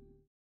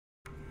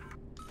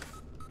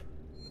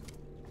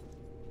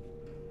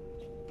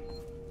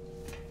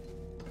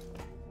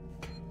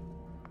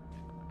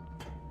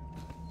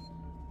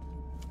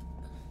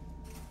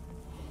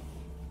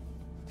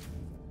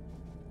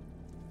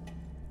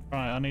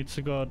 Right, I need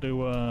to go do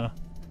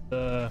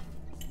the...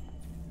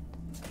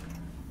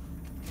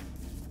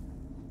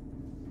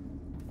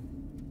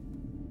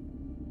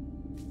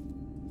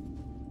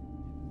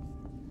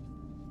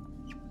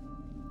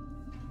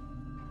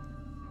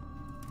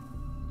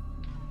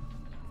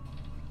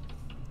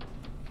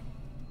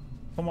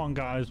 Come on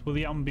guys, with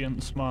the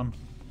ambience, man.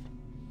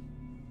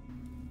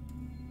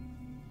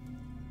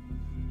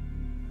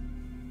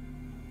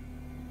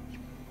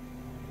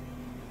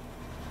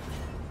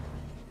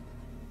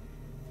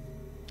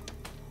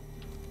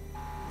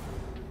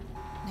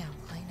 Now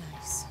play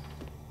nice.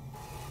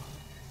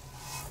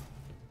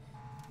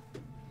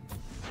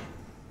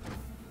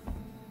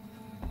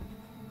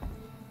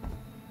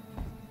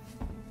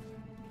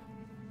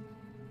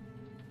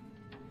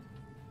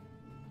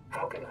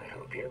 How can I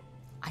help you?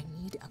 I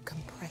need a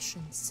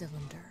compression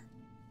cylinder.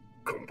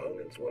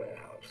 Components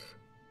warehouse.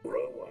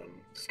 Row 1,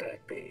 stack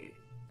B.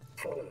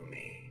 Follow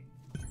me.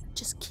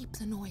 Just keep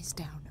the noise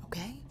down,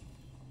 okay?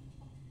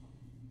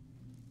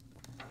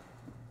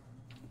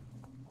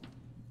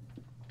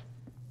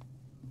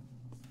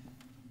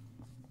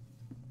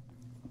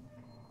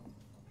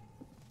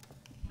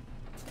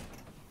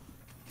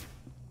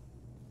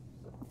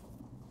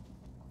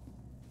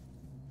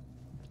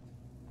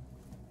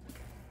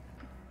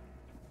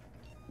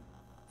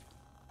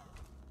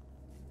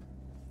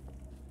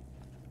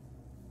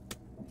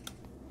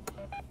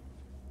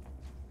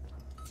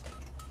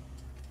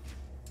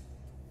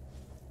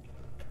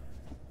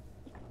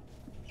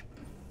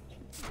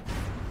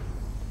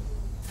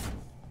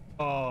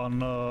 Oh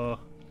no,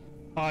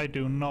 I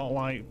do not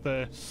like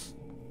this.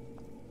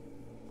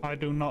 I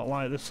do not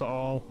like this at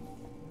all.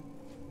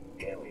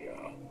 Here we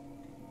are.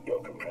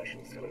 Your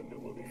compression cylinder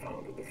will be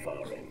found at the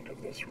far end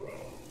of this row.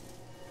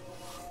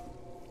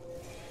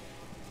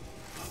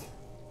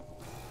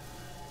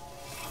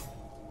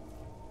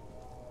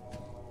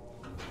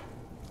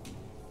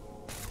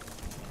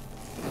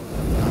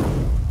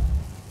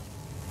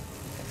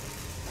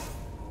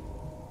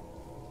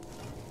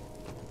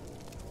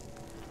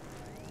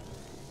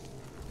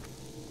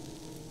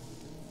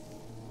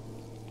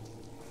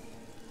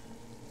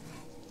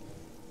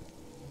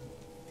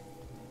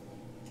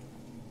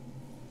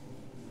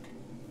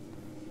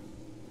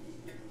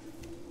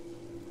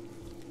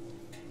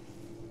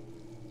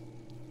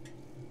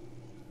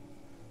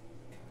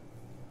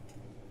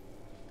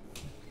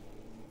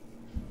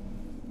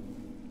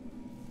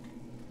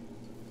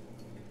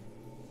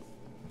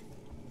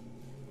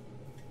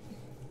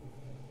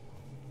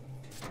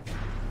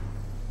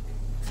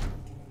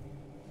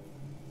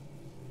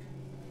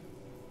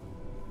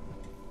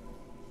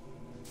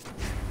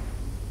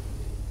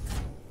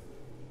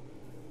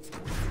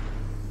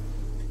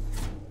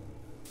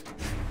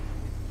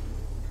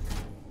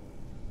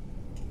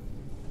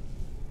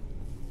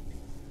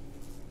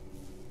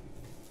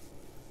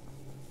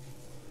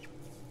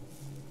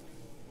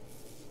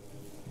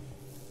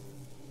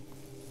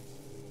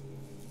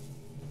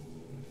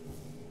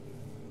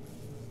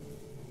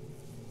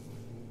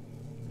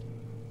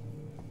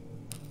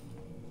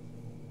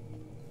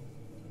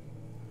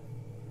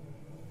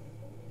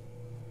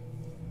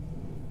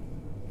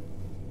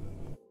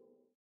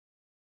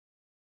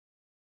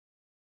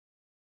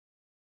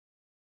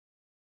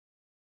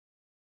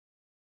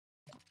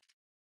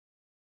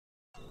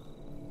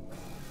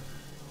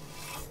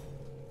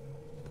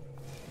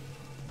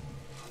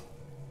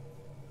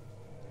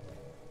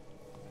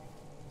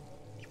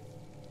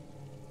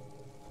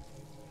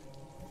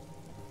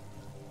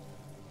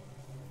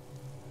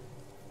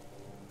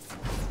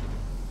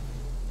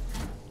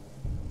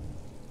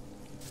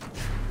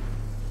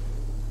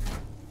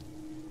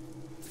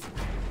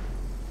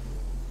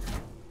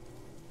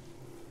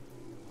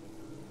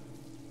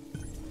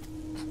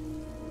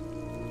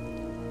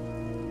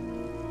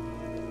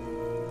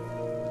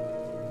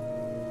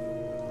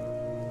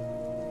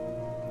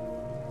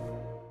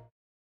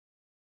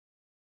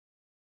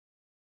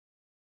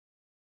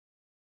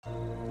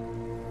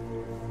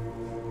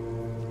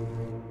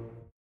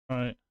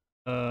 Right.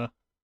 I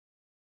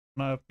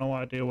have no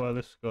idea where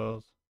this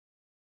goes.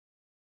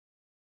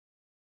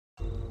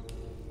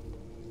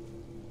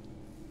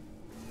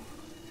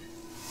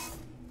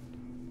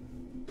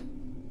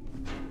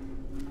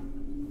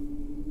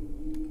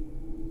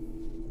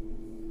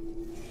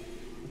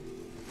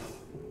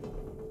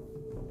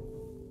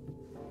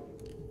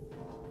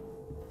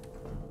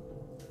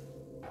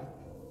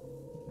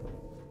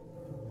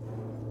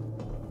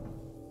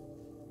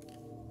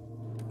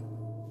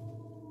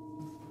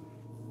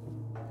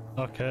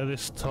 Okay,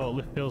 this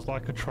totally feels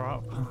like a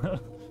trap.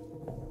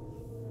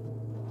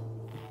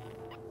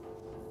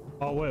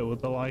 Oh wait, would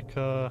they like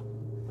yeah,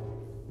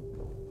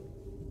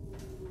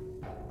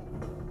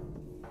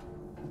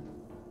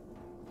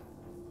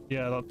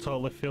 that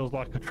totally feels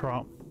like a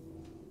trap.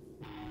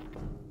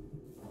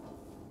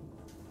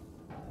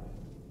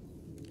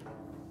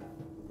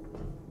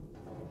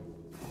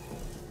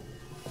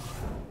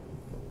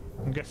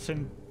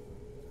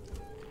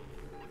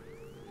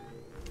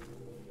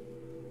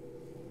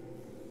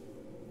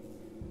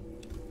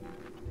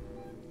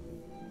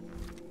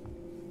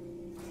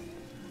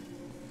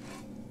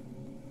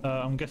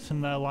 I'm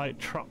guessing they're like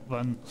trap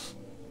vents.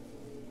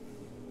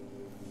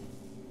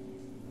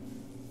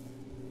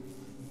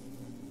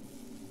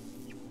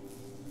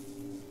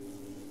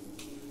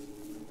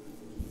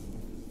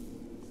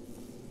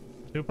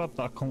 Too bad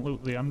that I can't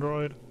loot the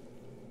android.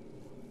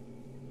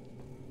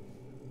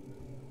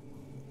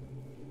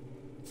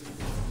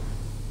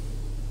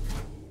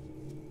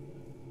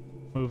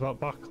 Move that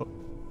back.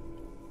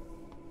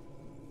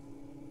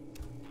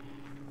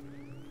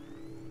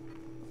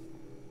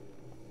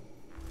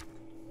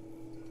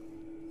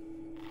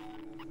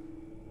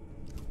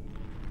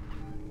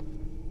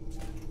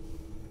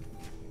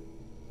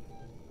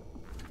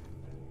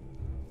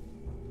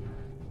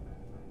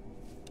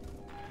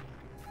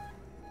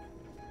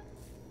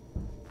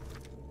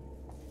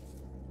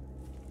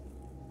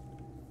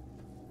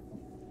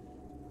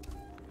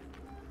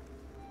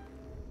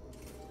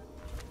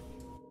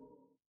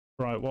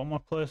 Right, what am I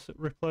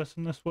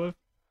replacing this with?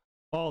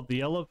 Oh,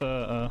 the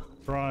elevator.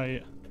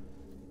 Right.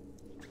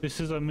 This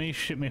is a me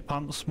shit me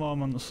pants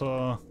moment,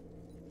 so...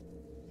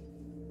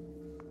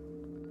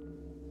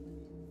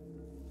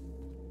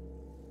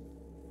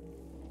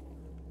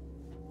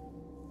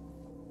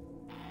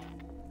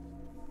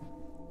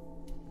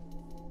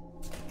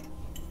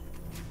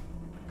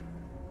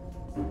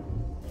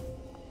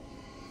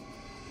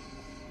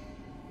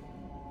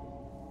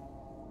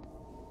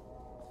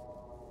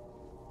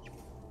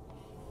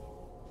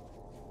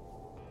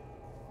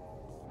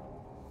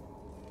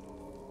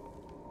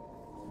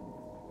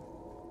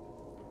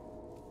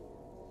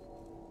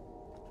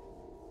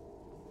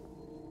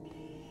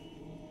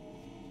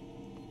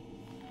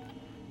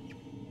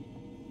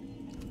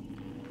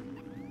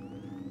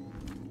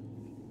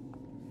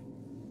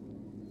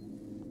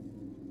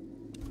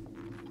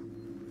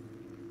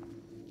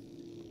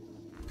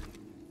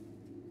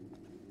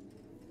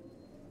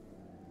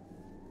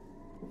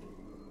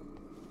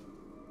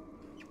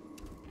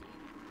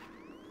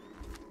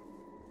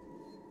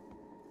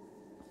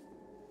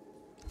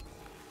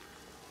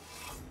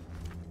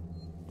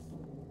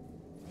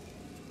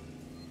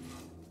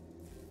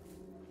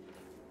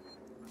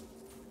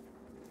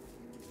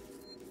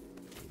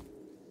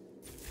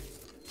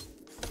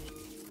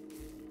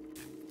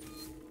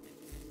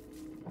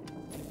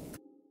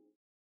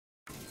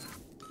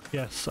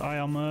 Yes, I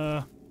am,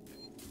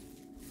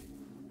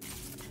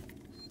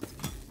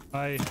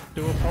 I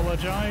do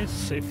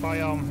apologise if I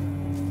am...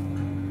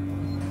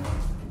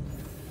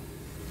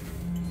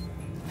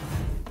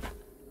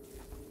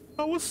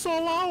 That was so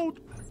loud!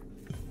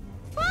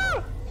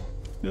 Ah!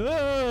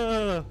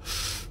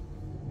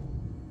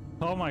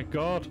 Oh my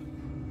god.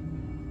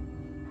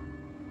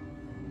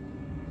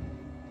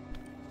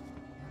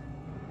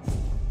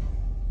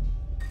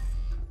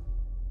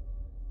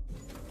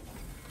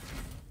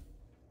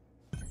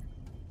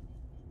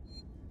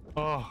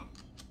 Oh.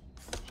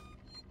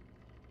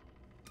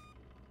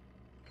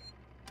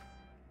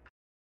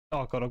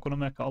 Oh god, I'm gonna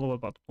make it all the way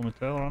back to Plymouth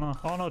Taylor, aren't I?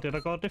 Oh no, did I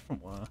go a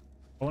different way?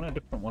 I went a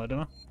different way,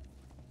 didn't I?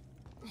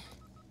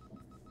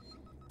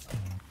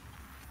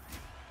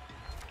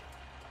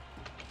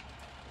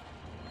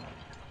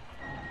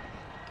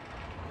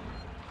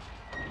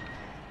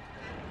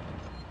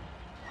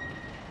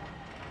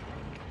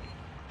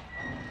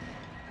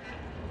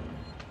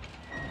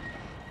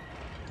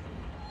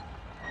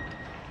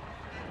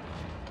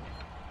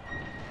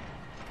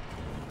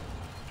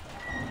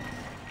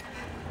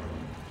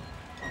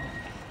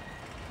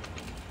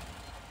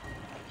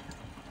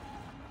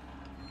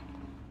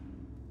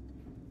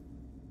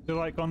 Is it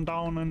like gone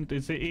down and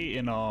is it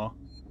eating, or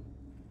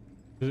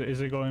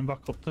is it going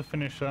back up to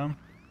finish them?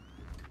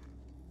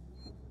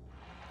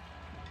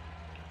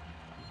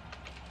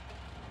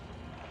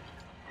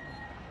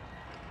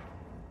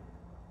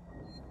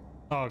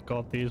 Oh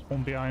god, there's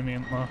one behind me,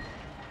 isn't there?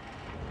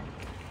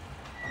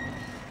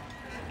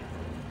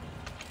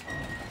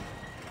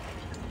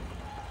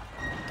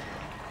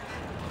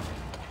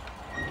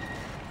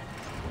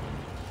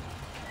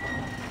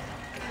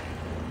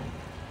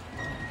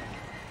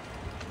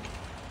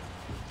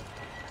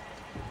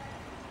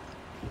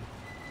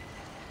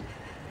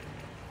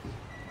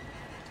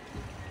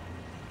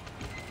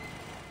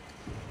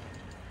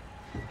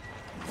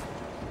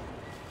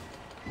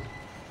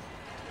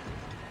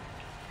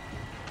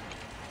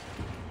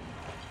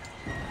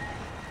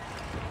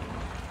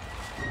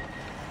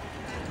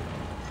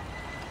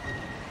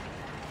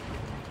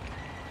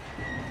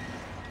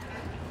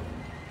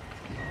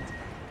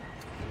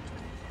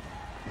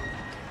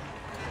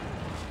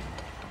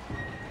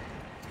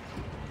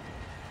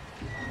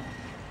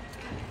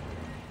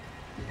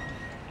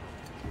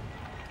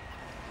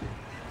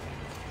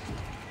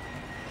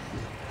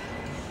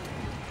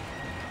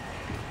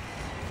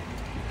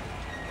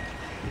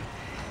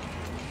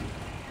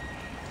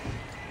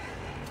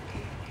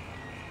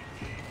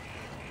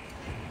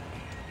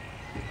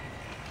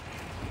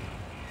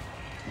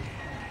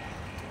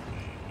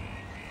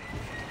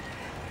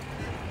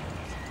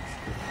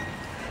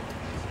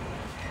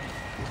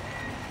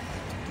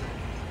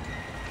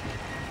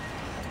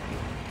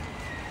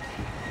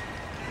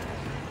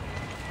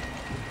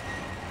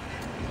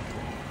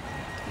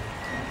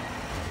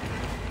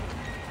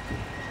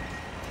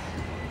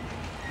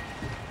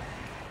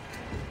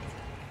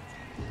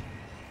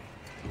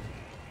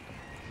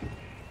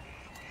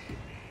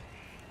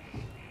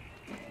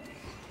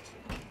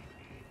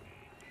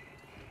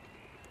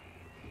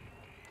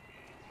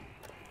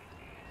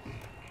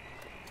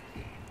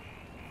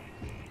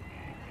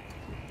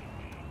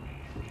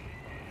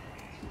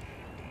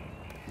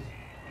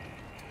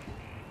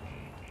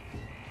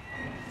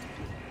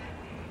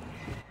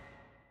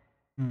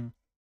 Hmm.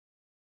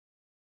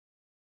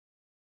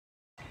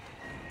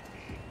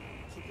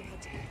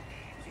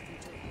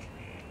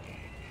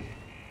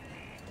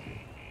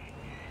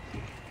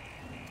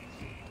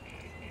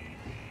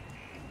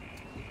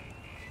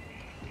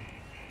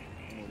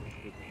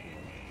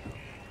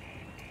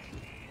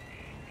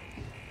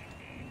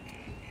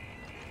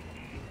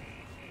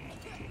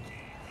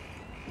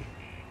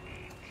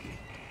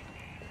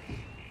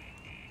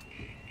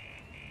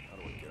 How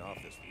do I get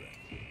off this wreck?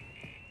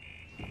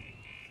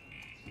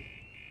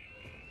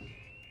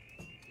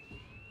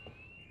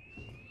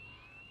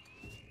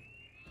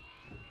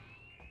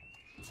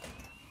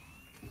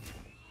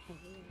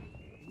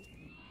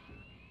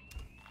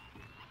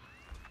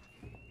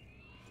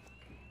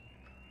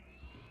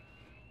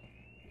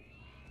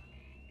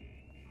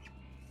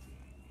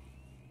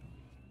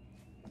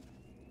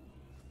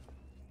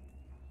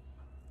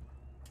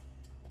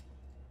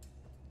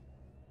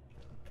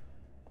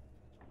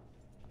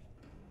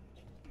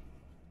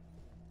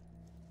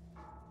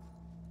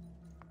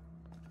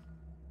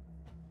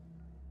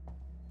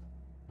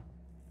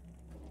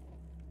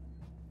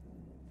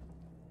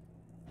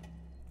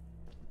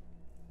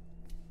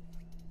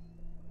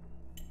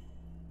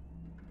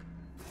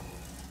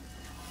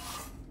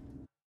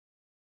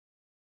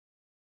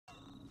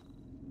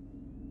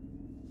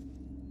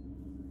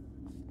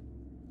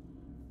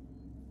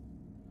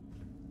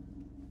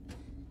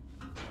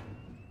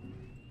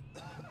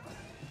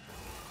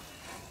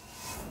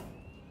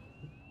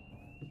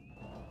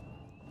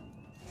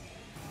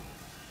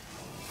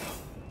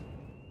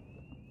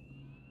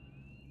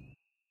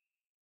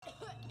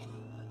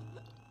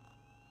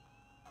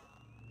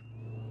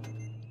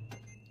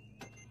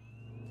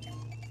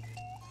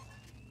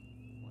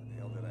 Why the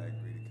hell did I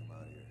agree to come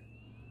out here?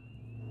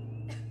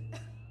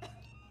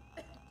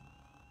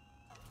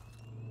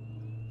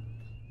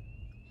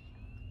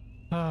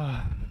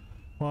 Ah,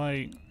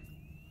 like,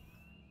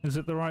 is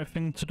it the right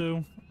thing to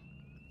do?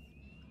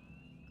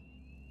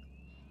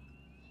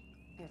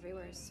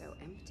 Everywhere is so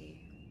empty.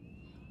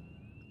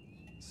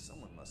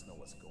 Someone must know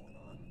what's going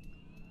on.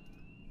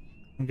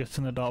 I'm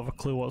guessing they don't have a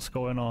clue what's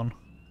going on.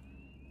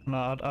 And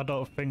I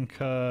don't think,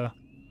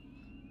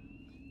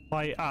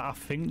 like, I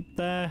think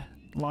they're,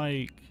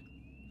 like,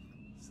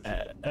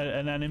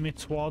 an enemy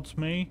towards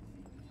me.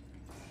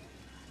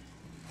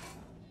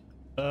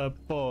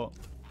 But...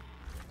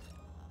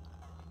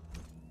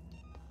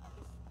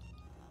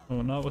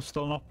 Oh no, we're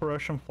still in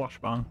Operation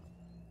Flashbang.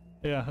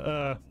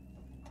 Yeah,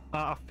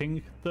 I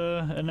think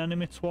they're an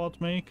enemy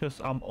towards me because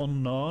I'm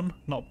unknown,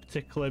 not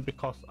particularly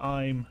because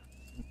I'm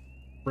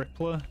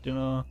Rippler, you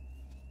know.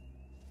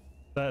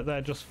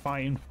 They're just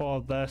fighting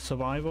for their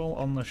survival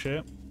on the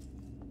ship.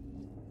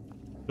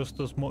 Just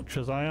as much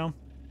as I am.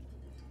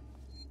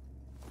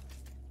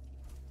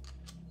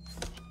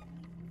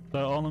 So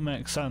it only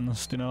makes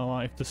sense, you know,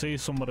 like if they see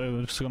somebody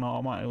they're just gonna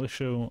automatically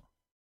shoot.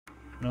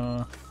 You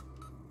know,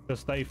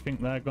 because they think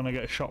they're gonna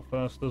get shot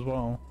first as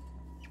well.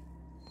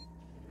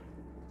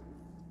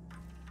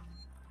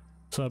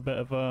 It's a bit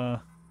of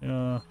a, you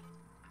know...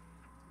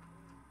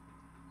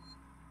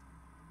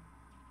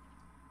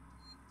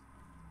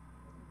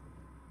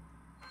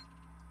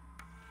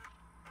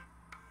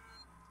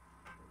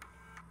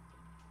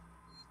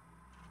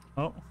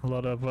 Oh, a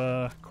lot of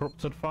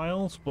corrupted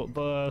files, but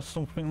there's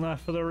something there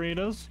for the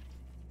readers.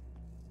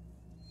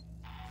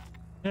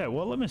 Yeah,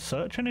 well, let me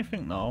search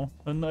anything now,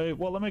 and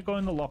well, let me go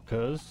in the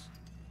lockers.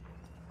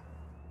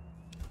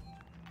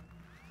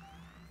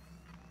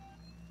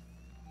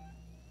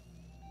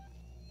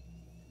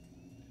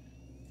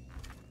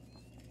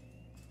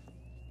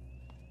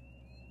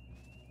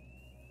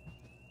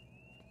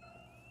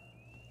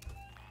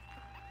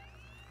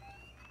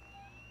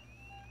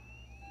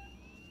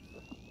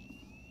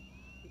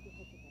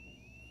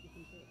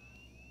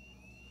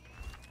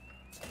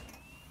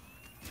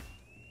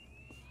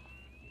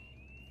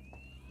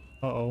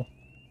 Uh-oh.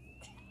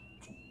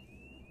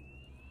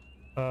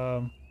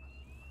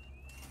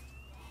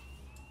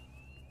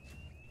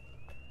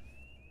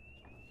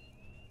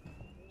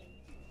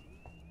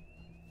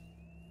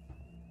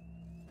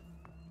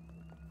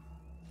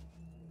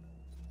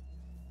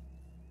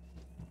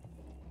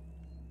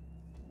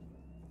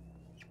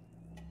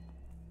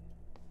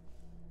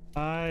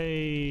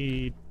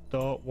 I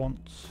don't want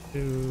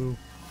to...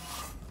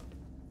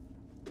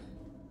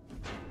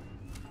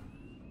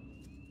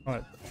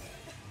 Right.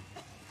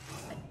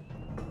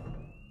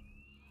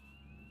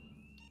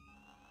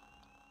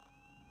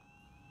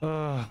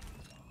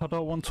 I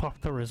don't want to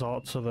have to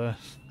resort to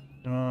this,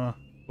 you know,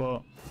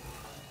 but...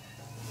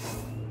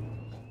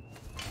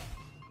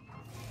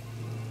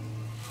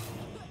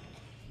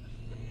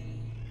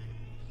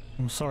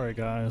 I'm sorry,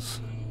 guys.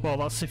 Well,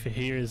 that's if he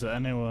hears it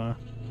anyway.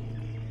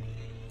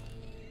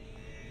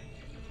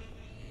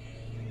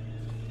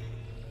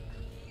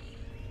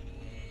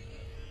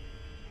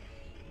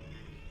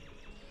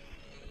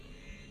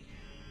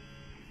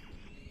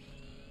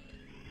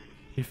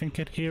 Do you think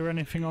he'd hear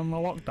anything on the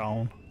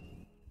lockdown?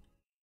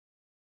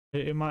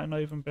 He might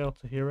not even be able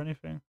to hear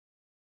anything.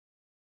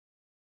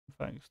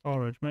 Synthetic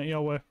storage. Make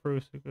your way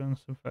through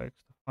sequence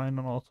synthetics to find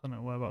an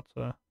alternate way back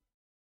to...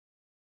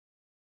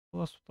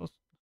 Well, that's...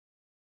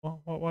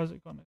 Why is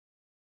it gone?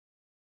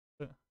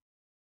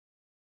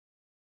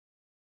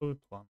 Food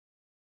plan.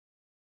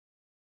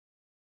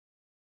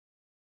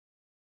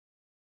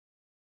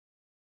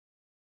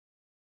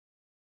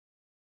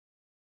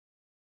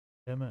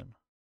 Him in.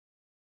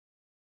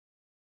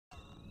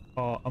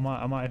 Oh, am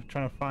I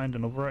trying to find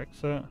another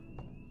exit?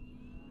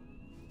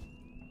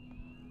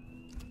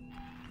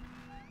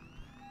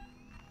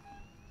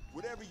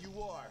 Whatever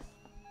you are,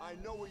 I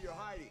know where you're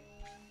hiding.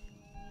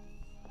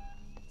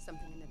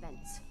 Something in the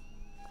vents.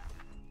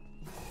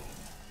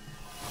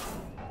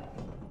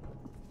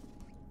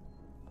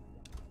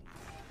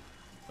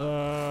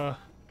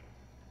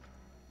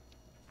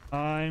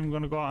 I'm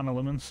gonna go out on a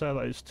limb and say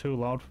that it's too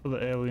loud for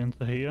the alien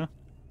to hear.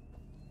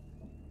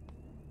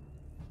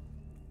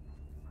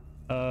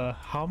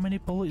 How many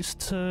bullets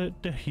do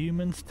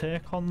humans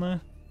take on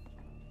this?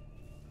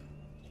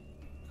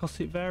 Because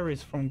it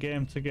varies from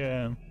game to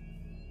game.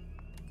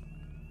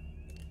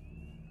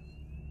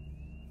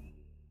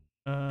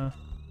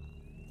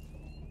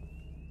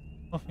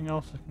 Nothing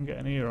else I can get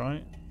in here,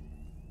 right?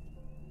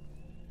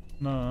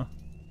 No.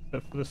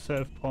 Except for the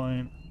save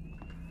point.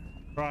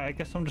 Right, I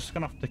guess I'm just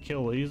gonna have to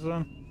kill these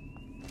then.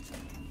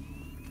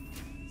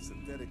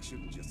 Synthetic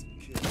shouldn't just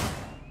kill.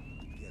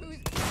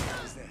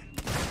 Who's that?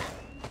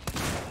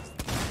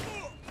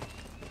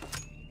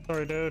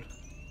 Sorry, dude.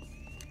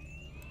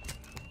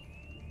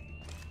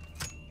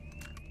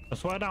 I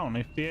swear down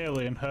if the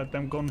alien heard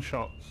them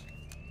gunshots.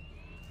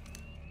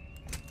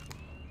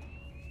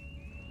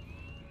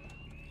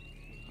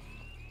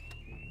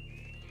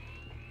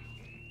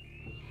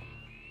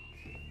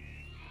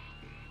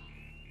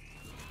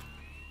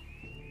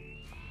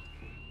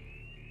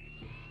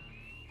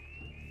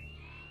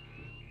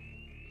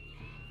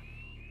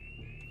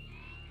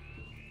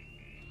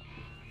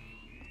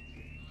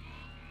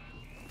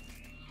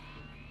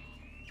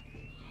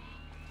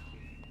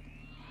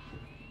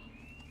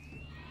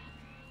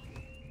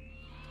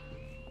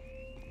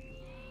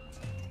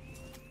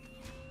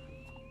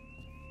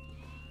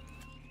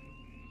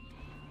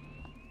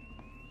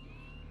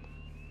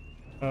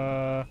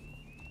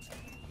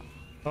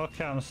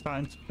 Okay, I'm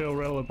starting to feel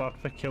really bad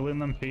for killing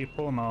them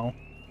people now.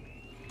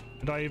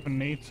 Did I even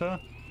need to?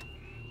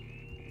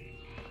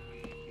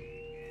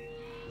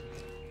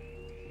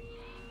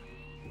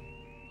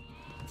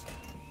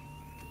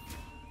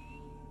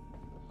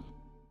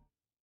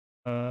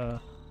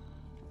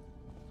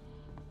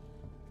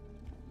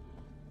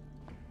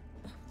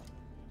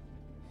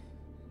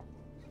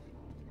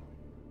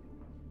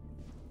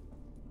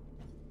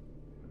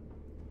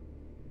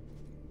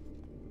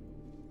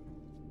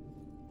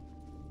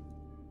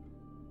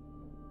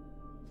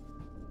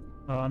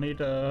 I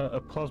need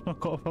a plasma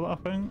cutter for that, I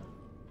think.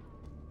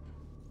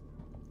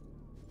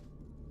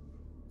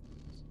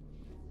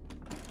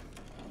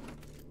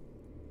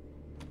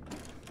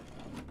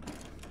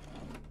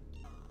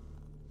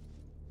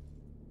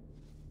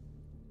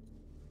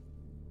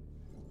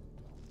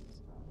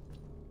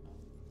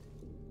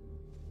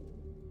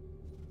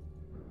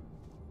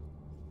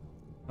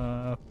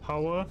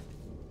 Power.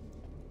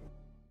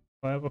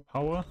 Do I have a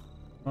power?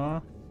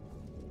 I'm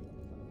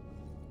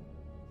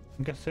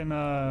guessing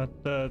I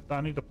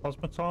need a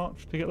plasma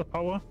torch to get the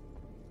power.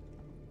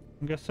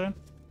 I'm guessing.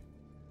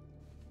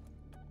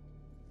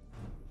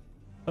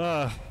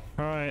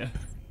 Right.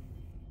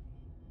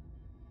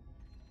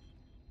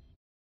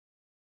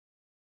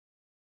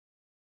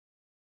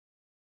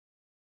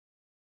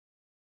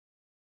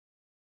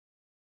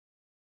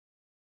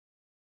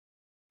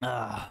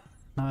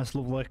 Nice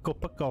lovely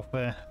cup of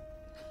coffee.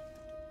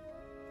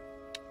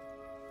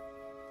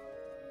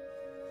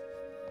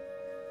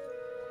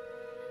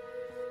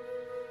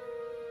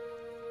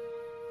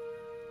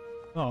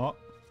 Oh.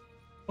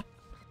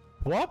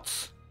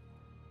 What?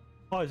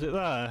 Oh, is it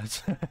there?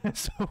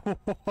 So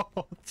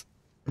what?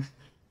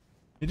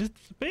 It just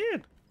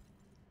disappeared.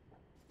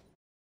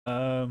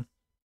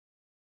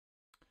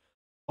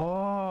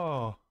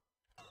 Oh.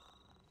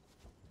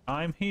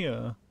 I'm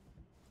here.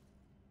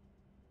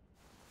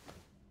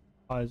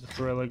 Oh, is this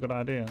a really good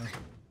idea?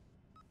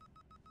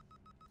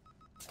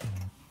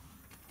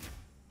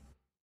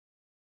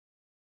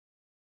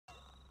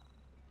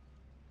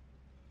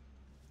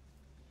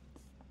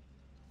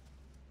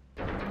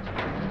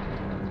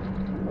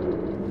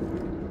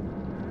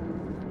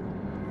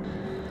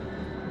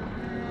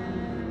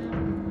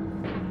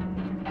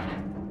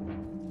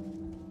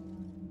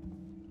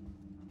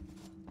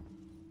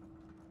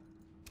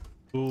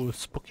 Ooh,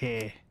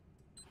 spooky.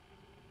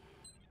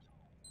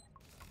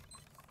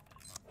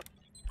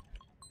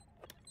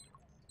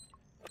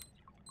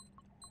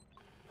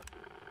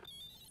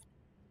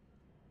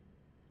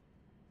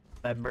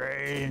 My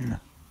brain.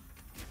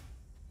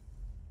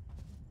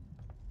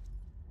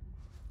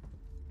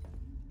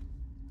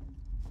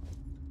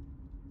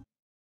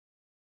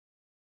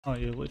 Oh,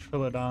 you're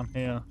literally down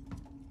here.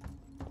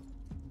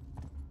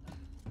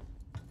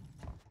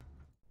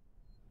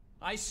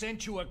 I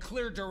sent you a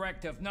clear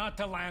directive not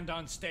to land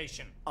on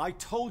station. I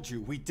told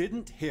you we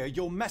didn't hear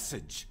your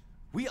message.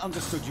 We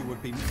understood you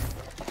would be...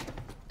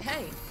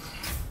 Hey!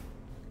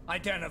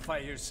 Identify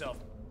yourself.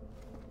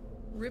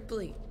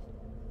 Ripley,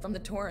 from the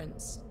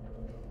Torrens.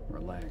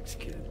 Relax,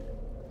 kid.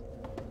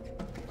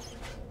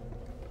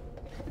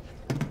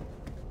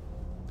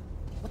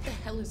 What the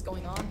hell is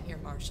going on here,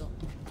 Marshal?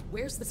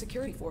 Where's the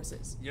security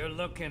forces? You're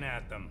looking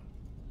at them.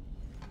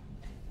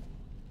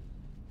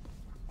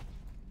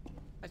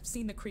 I've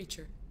seen the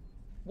creature.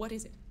 What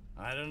is it?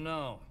 I don't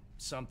know.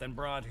 Something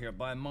brought here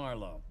by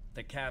Marlowe,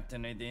 the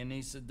captain of the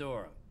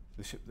Anisadora.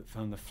 The ship that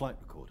found the flight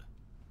recorder.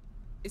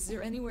 Is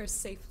there anywhere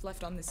safe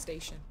left on this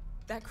station?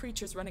 That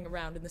creature's running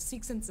around and the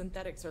Seeks and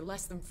synthetics are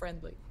less than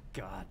friendly.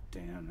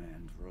 Goddamn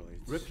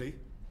androids. Ripley?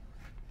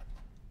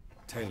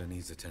 Taylor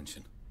needs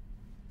attention.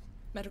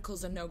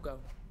 Medical's a no-go.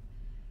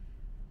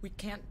 We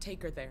can't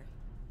take her there.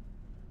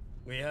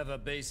 We have a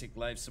basic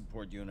life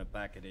support unit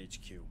back at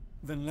HQ.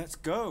 Then let's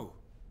go.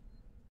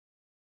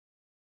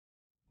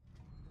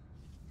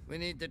 We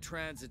need the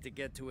transit to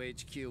get to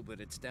HQ, but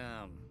it's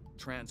down.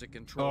 Transit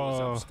control is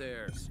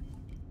upstairs.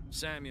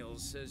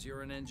 Samuels says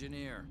you're an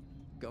engineer.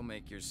 Go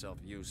make yourself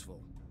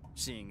useful,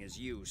 seeing as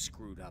you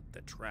screwed up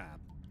the trap.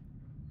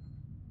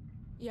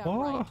 Yeah,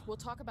 right. We'll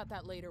talk about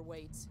that later,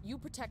 Waits. You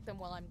protect them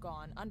while I'm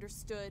gone.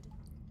 Understood?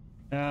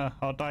 Yeah,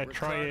 I'll die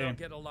trying. Ricardo,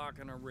 get a lock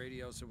on our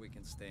radio so we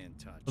can stay in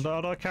touch.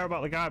 I don't care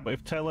about the guy, but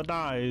if Taylor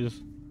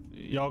dies,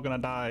 you're gonna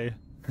die.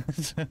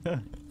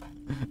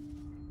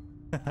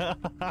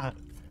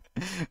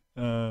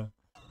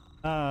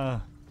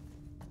 Are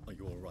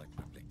you alright,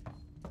 Ripley?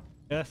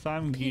 Yes,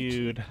 I'm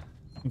good.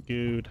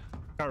 Good.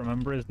 Can't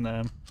remember his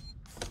name.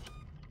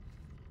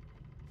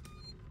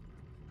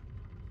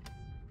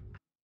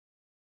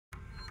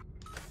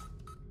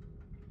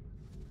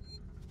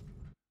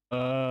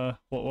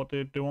 What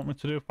do you want me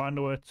to do? Find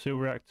a way to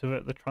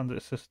reactivate the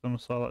transit system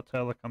so that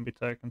Taylor can be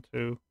taken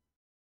to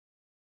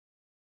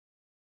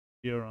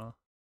Euro.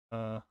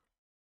 Do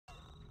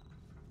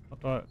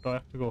I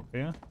have to go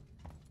here?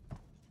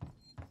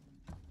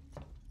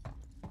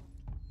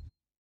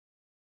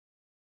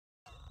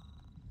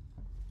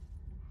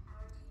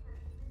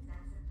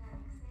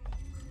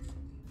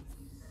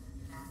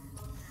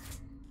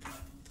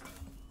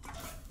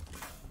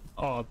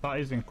 Oh, that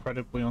is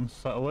incredibly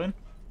unsettling.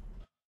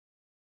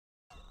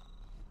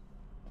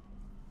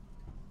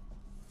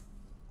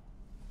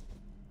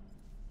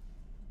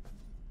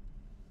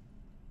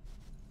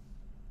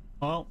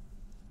 Well,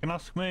 you can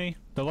ask me,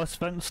 the less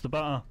vents the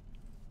better.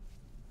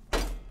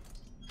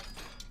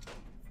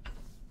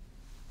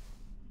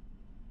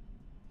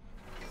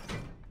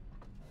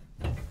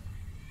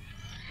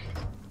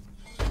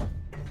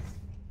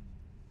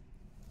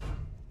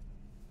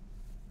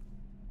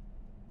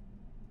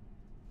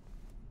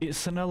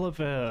 It's an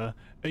elevator.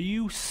 Are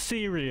you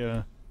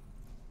serious?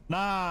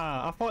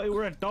 Nah, I thought it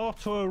were a door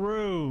to a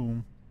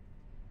room.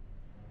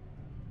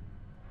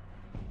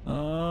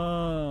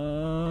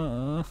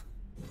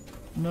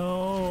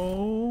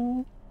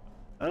 No.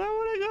 I don't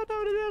want to go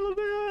down the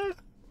elevator.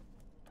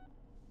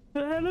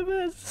 The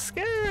elevator's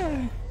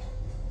scary.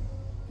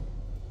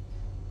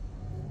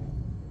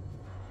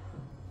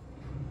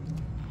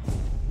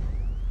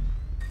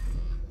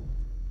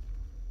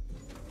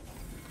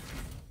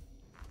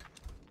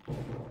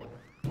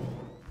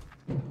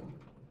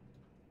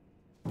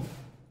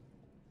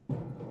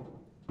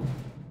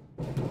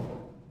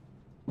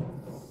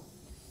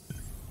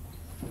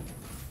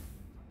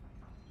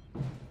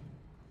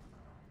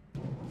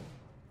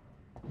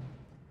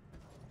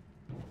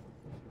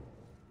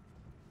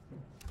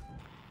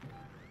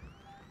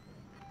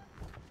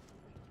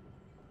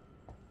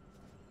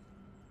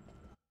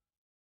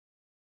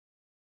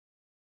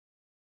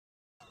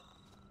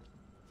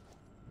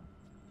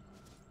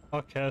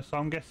 Okay, so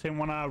I'm guessing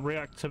when I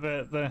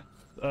reactivate the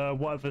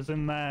whatever's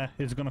in there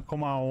is gonna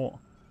come out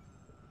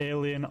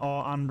alien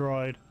or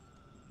android.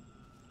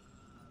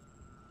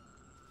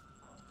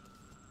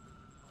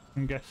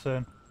 I'm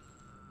guessing.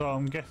 So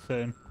I'm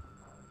guessing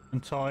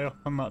until I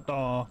open that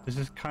door, this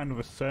is kind of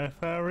a safe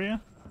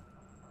area.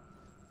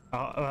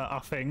 I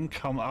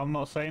think. I'm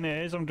not saying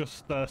it is. I'm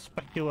just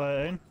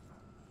speculating.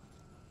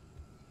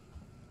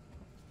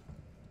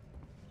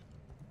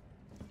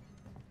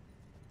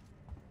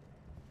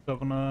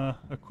 Having a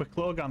quick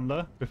little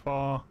gander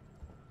before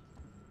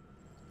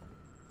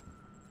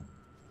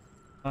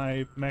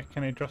I make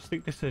any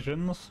drastic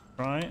decisions,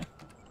 right?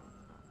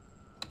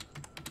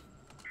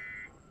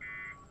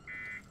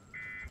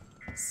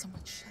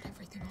 Someone shut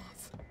everything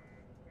off.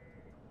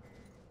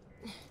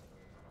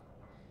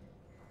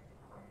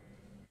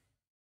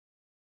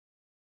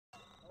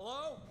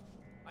 Hello?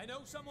 I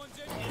know someone's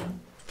in here.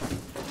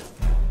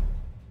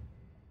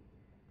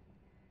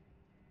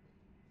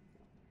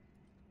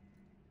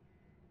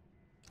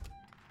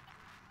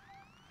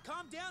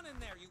 Calm down in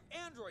there, you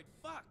android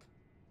fuck!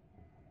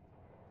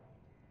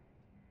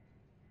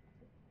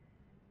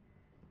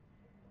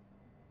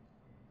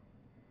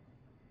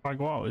 If I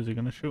go out, is he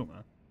gonna shoot me?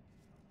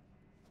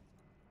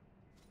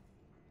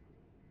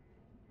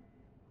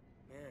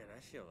 Man,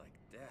 I feel like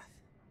death.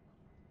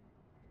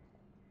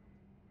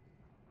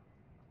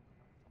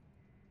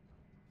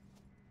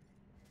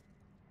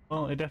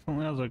 Well, he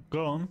definitely has a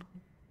gun.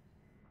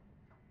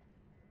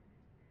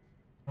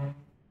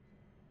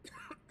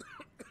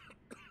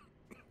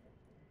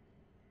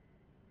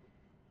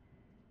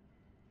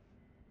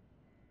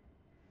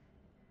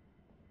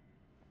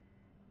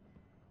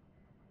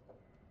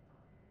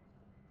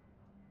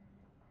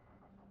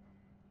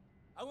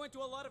 I went to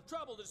a lot of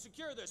trouble to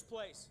secure this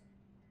place.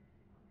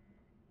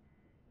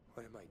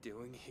 What am I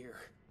doing here?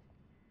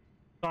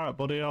 Alright,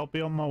 buddy, I'll be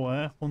on my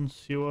way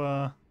once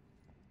you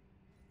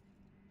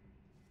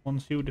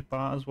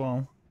depart as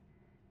well.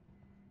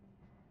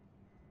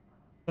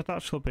 That'd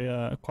actually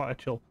be quite a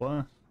chill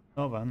place.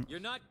 No vents. You're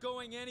not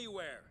going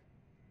anywhere.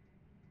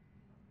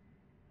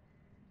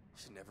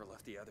 Should never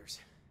left the others.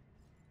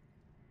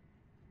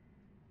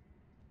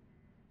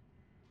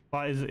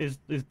 Like, is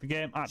the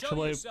game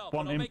actually yourself,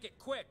 wanting? make it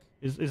quick.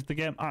 Is the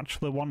game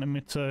actually wanting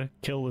me to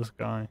kill this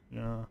guy?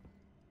 Yeah.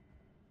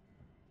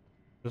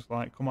 Just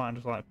like come out and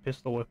just like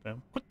pistol whip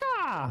him.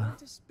 Going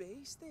to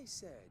space, they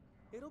said.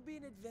 It'll be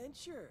an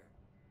adventure.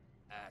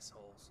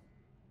 Assholes.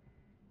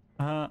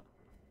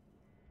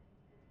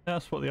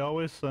 That's what they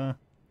always say.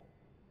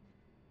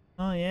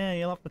 Oh yeah,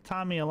 you'll have the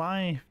time of your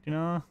life, you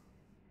know.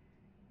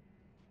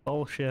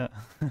 Bullshit.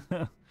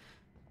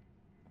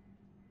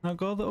 Now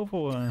go the other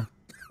way.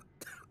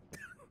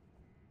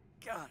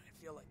 God, I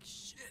feel like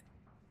shit.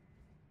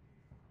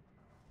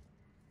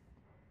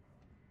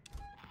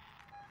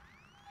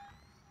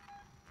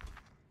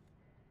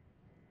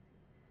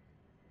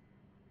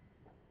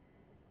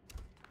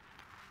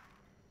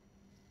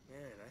 Man,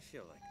 I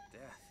feel like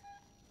death.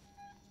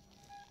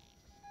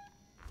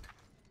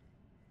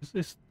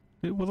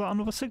 Was that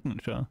another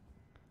signature?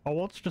 Or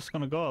what's just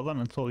gonna go then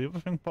until the other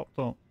thing popped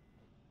up?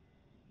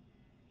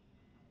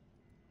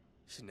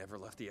 Should never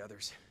left the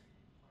others.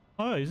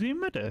 Oh, is he a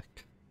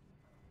medic?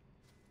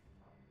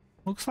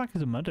 Looks like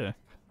he's a medic.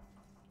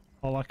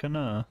 Or like a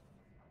nurse.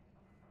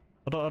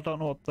 I don't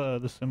know what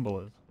the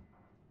symbol is.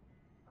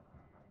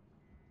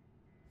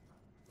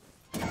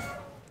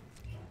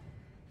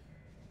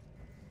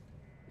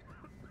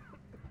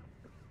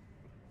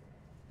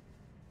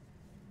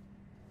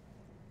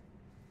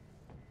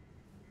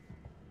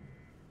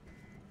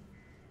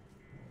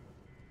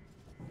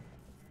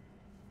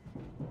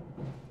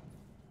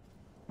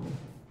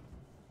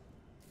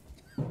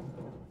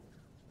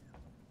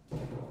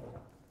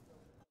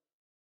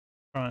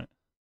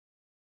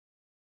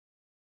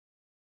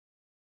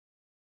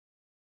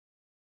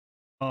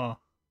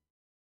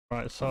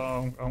 Right, so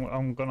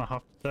I'm gonna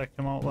have to take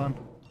him out then.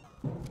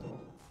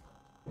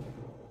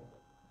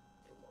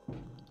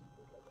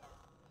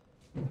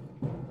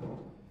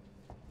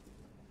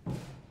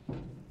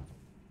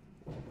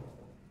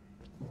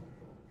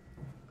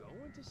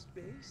 Going to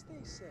space,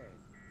 they say.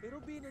 It'll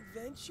be an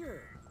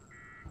adventure.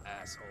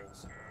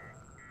 Assholes.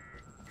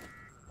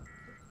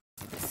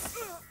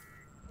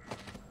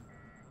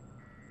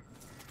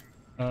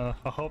 I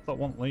hope that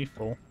wasn't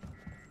lethal.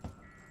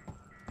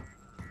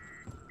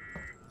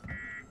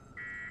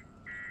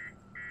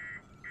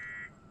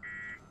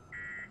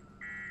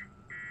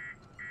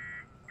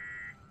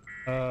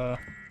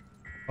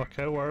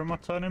 Okay, where am I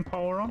turning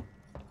power on?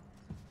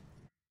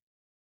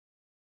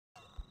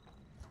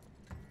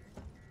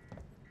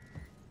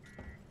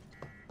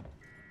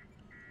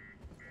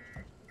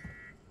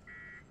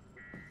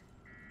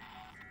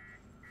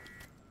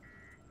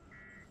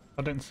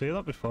 I didn't see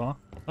that before.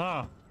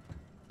 Ah.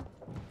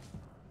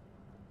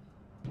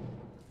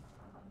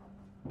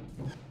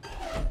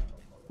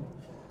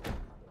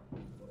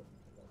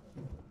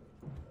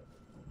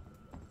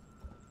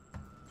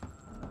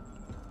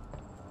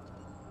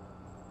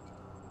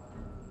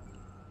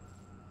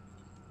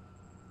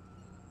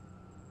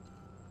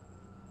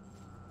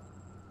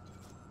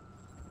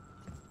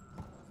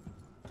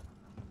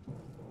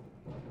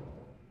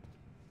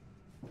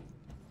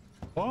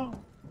 What?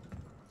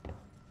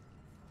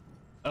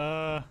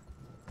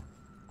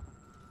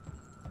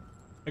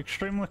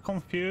 Extremely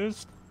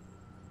confused.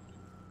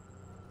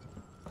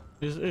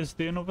 Is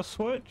there another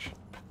switch?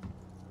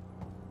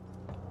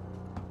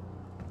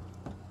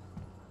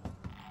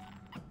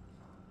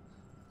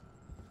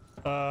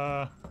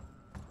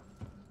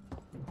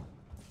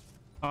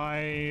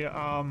 I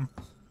am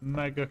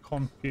mega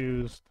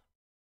confused.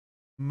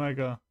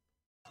 Mega.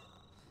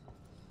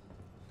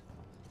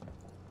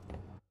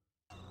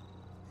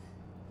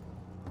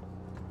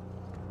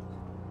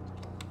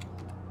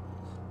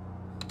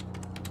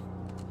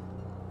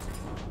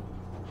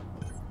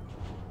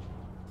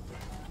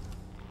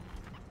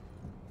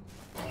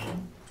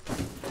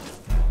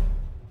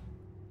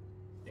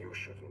 You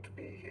shouldn't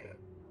be here.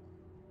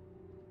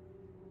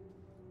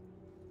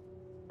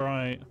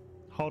 Right.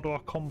 How do I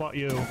combat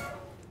you?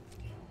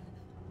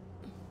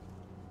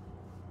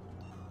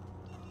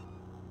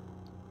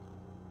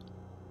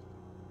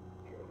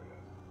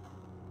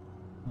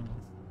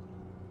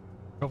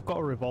 I've got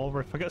a revolver.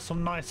 If I get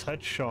some nice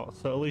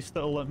headshots, at least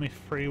it'll let me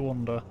free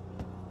wander.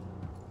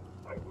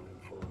 I will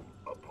inform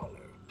Apollo.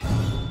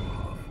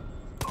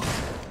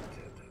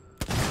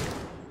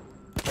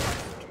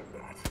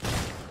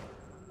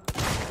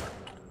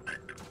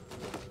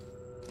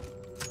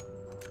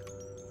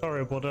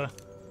 Sorry, buddy.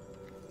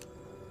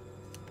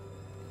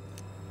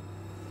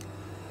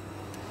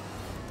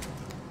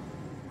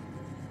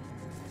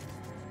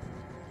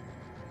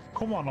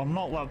 Come on, I'm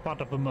not that bad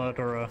of a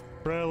murderer.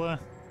 Really?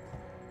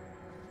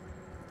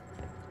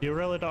 You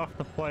really don't have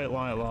to play it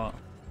like that.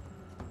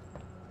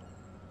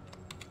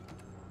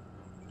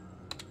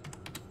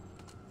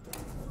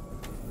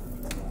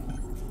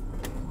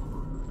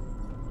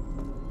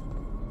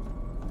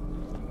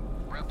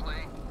 Ripley,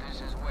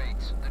 this is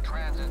Waits. The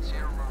transit's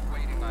here. We're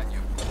waiting on you.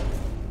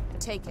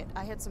 Take it.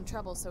 I had some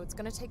trouble, so it's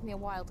gonna take me a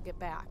while to get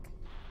back.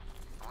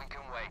 We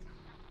can wait.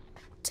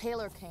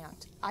 Taylor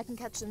can't. I can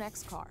catch the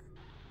next car.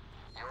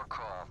 Your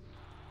call.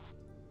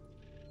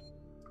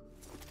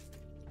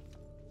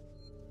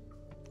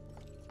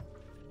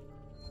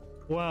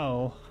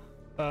 Well,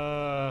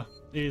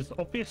 he's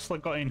obviously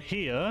got in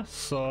here,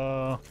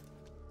 so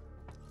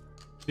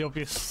the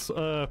obvious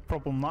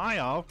problem I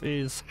have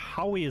is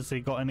how has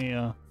he got in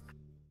here?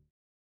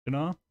 You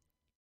know?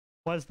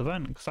 Where's the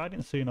vent? Because I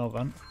didn't see no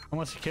vent.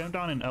 Unless he came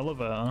down in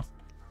elevator.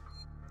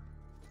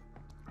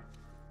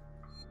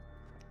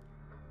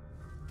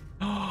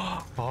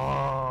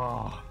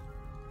 Oh.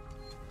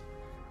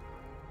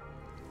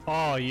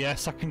 Oh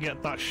yes, I can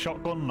get that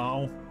shotgun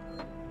now.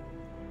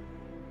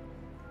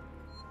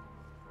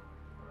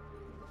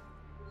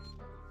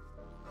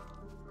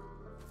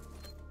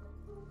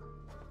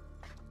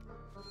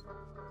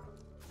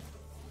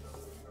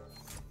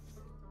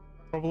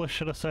 Probably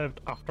should have saved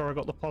after I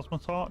got the plasma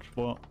torch,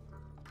 but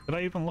did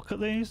I even look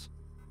at these?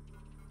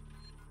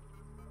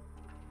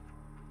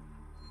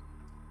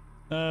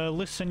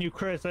 Listen, you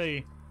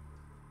crazy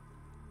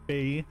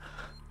bee.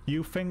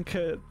 You think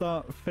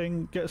that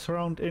thing gets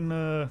around in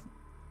a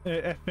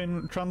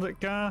effing transit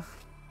car?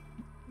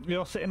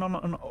 You're sitting on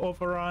an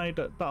override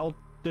that'll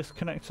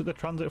disconnect the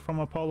transit from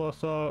Apollo,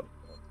 so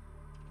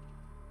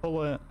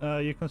pull it.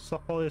 You can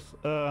stop all this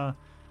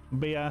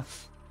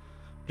BS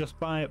just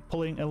by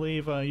pulling a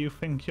lever. You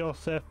think you're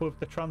safe with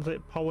the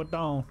transit powered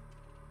down?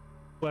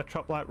 We're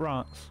trapped like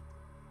rats.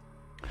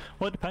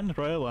 Well, it depends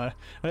really.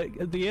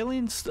 The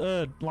aliens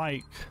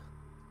like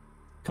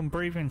can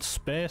breathe in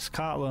space,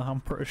 can't they? I'm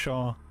pretty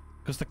sure,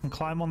 because they can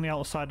climb on the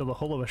outside of the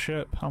hull of a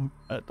ship. From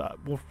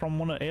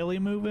one of the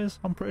Alien movies,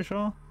 I'm pretty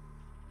sure.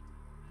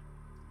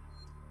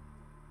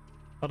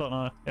 I don't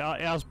know.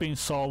 It has been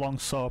so long,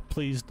 so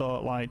please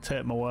don't like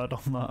take my word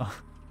on that.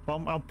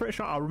 But I'm pretty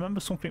sure I remember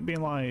something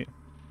being like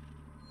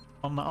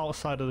On the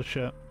outside of the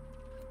ship.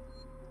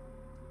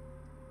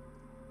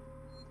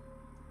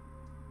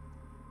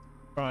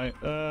 Right,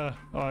 oh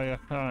yeah,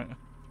 alright.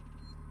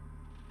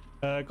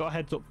 Got a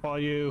heads up for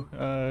you,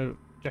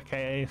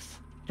 Jackass.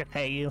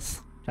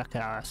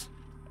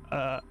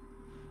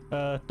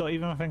 Don't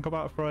even think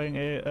about throwing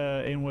it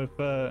in with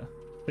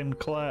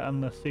Sinclair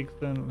and the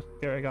Seegson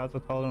security guards. I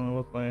told him it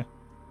was me.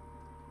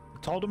 I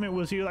told him it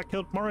was you that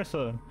killed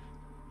Morrison.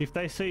 If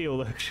they see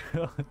you, they'll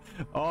shoot.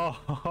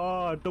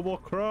 Oh, double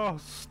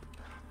crossed.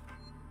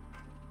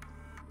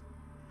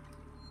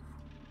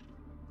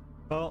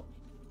 Well,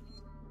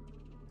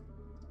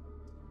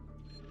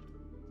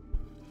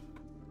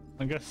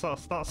 I guess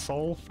that's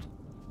solved.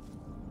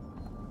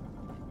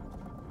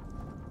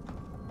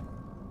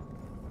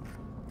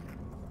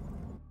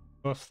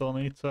 I still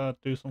need to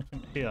do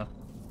something here.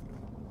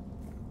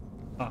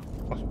 Ah,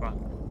 flashback.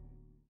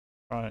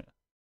 Right.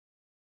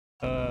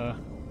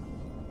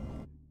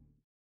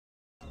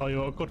 Tell you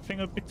what a good thing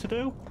would be to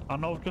do. I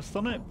know I've just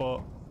done it,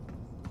 but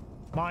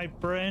my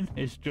brain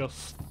is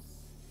just...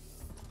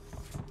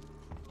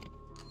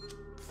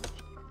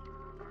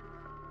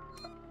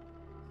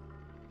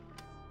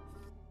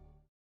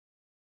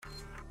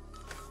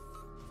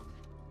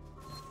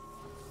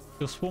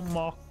 Just one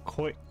more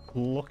quick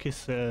lucky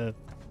save.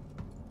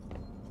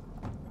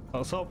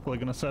 That's hopefully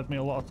going to save me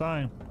a lot of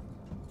time.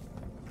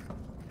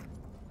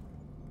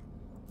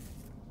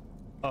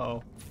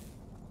 Uh-oh.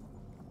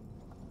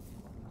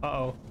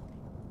 Uh-oh.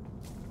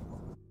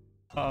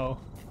 Uh-oh.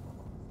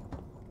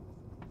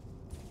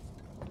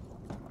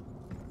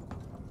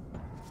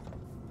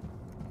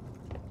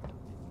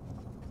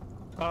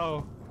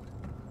 Uh-oh.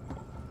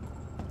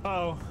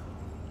 Uh-oh.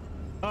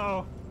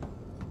 Uh-oh.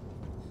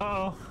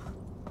 Uh-oh.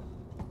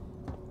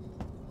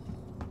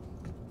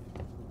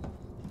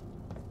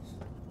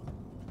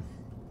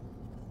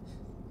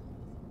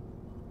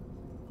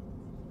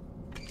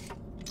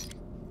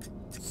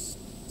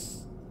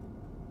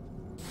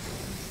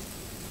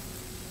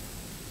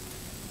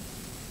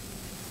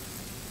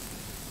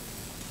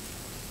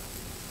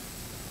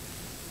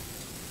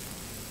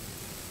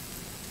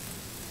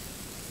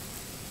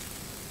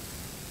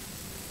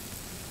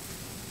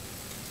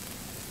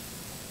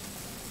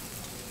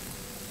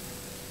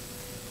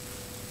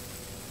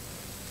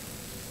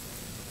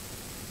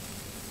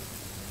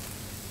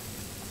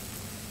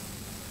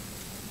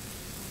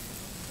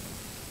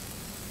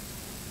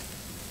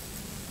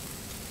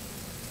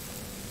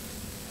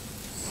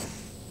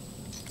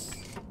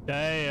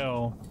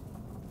 Damn.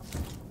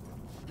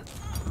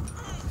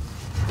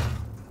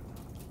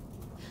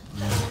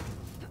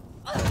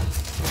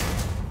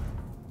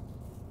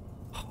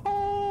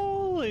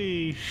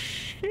 Holy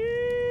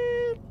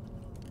shit!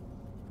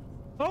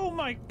 Oh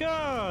my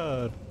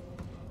god!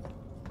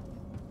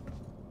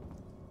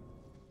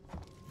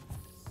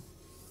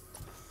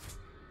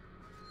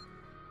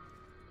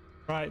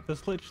 Right,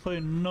 there's literally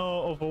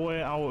no other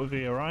way out of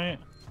here, right?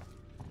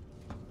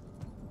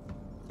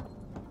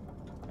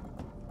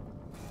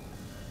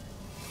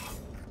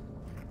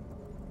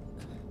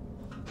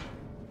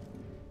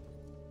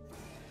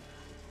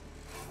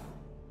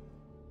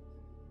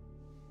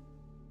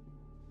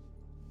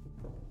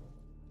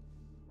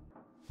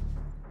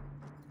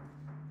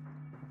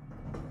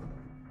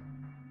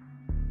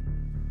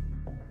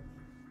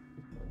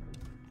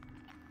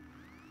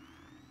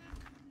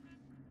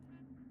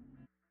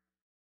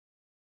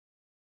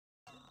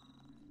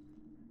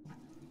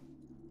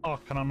 Oh,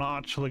 can I not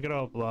actually get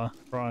over there?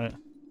 Right.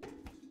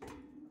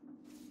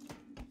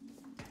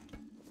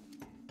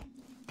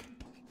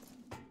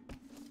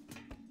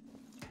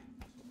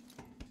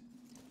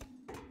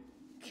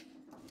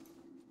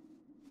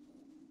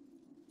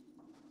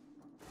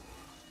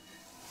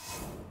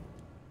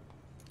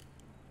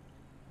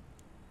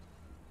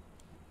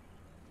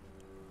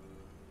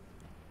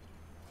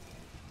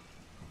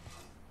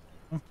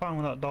 I'm fine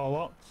with that door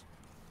locked.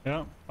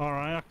 Yeah,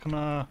 alright, I can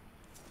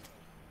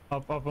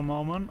have a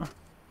moment.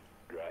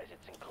 Guys,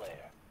 it's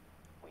Sinclair.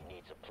 We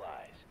need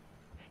supplies.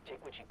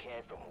 Take what you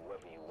can from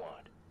whoever you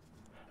want.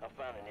 I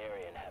found an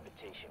area in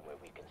habitation where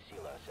we can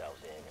seal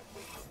ourselves in and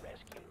wait for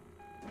rescue.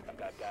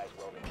 I've got guys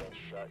welding vents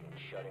shut and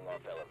shutting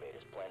off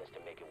elevators. Plan is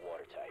to make it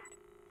watertight.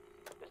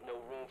 There's no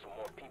room for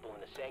more people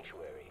in the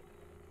sanctuary,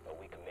 but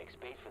we can make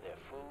space for their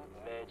food,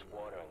 meds,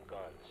 water, and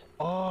guns.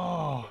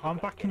 Oh,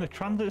 I'm back in the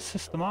transit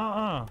system, aren't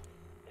I?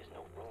 There's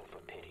no room for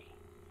pity.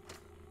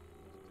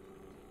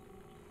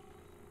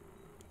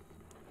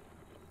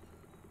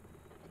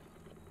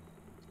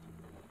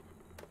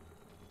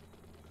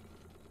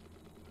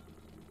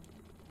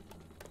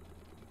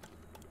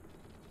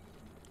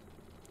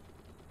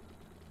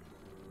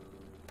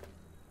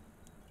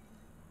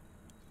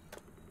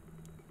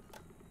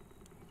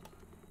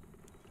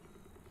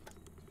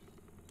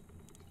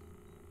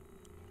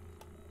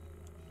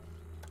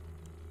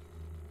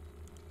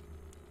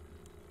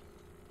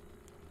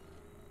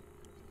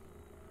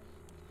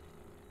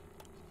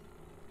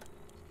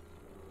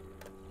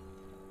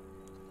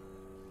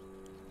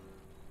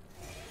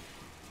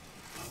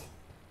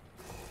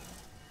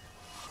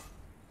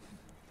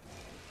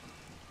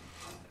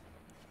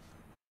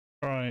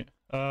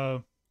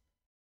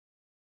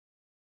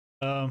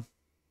 Um.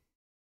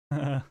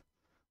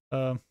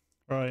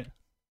 Right.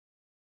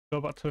 Go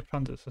back to the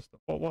transit system.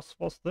 What's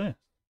this?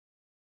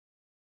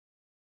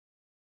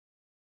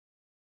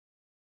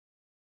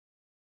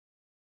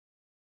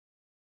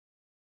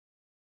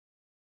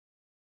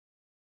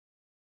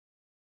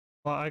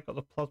 Well, I got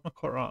the plasma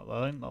cutter out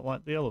there. Ain't that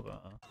like the elevator?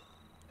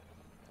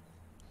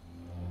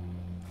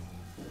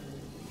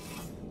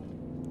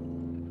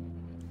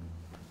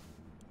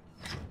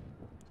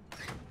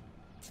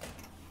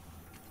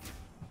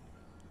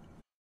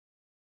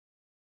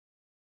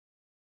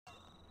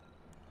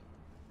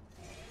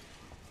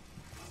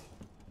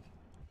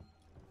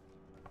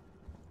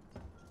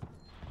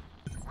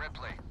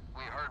 Ripley,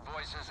 we heard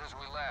voices as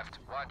we left.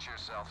 Watch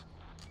yourself.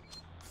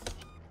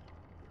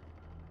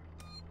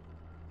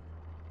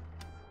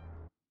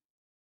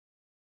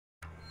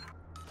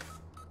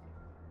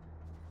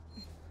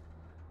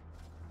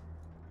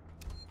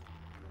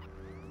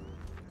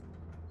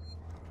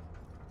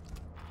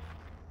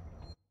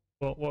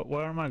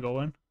 Where am I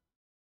going?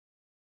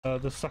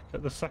 The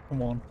second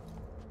one.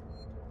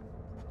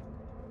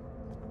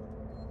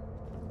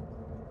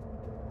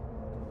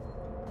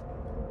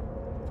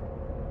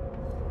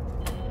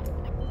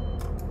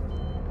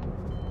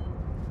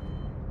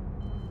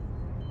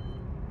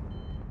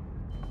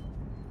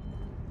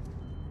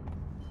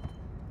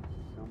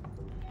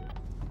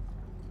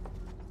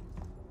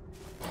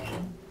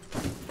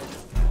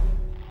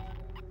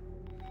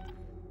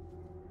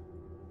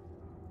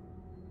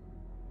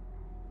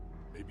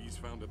 Maybe he's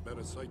found a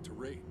better site to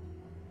raid.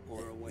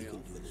 Or a way off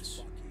of this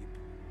fuck heap.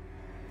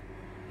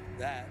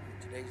 That,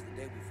 and today's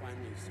the day we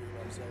finally sealed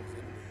ourselves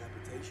into the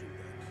habitation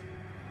decks.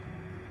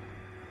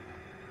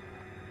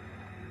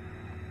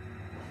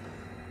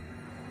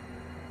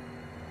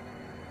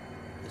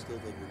 I still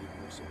think we need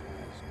more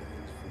supplies,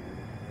 guns, food,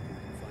 whatever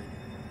we can find it.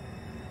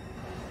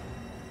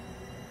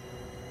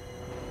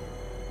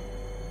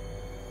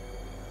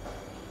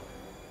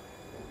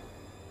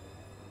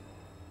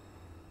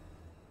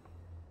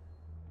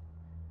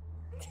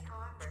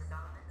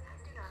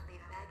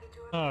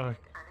 Oh,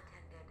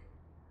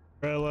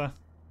 really?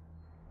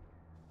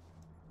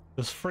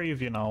 There's 3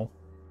 of you now.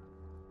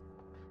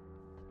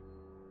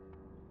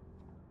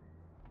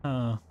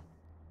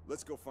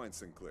 Let's go find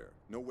Sinclair.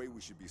 No way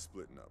we should be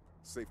splitting up.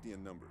 Safety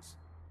in numbers.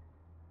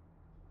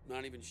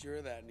 Not even sure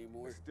of that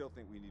anymore. I still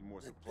think we need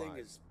more that supplies, thing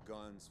is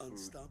guns, food,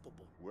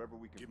 unstoppable. wherever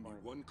we can Give find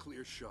me one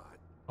clear shot.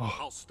 Oh.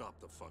 I'll stop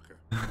the fucker.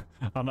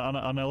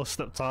 I nearly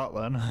stepped out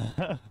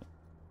then.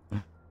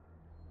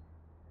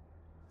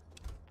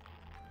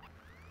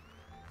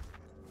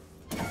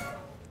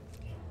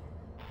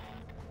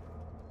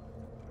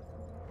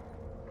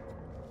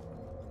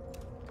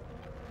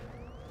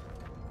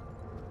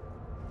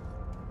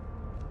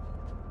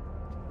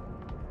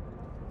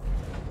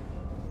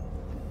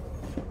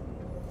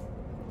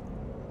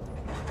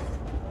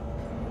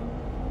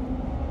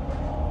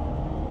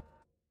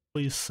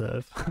 Please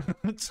save.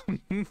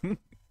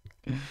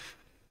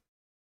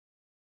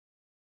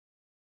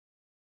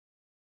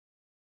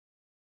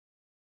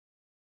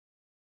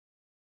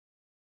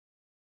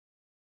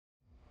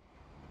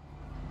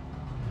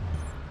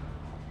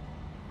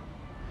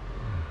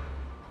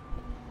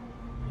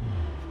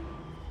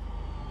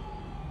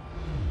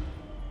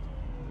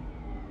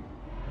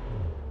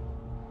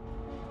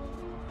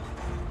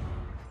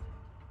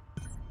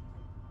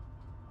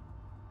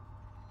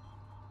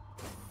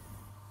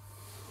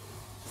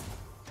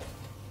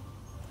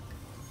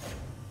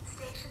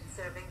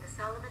 Serving the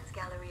Solomon's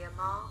Galleria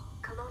Mall,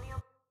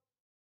 Colonial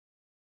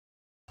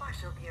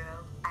Marshal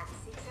Bureau, and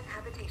Season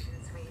Habitation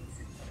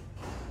Suites.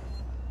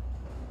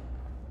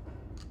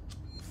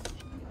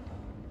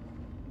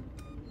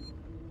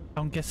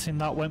 I'm guessing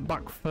that went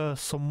back for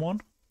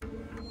someone.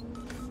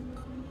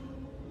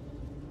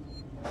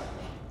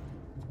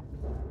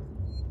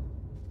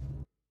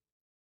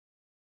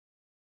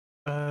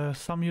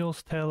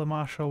 Samuels, Taylor,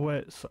 Marshall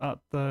waits at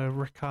the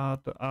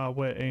Ricardo are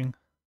waiting.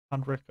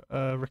 And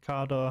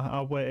Ricardo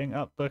are waiting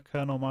at the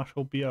Colonel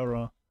Marshal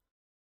Bureau.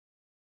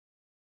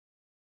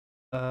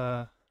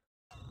 Ripley,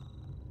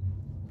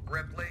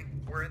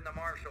 we're in the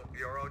Marshal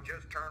Bureau.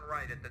 Just turn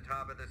right at the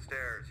top of the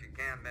stairs. You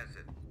can't miss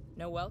it.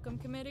 No welcome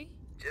committee?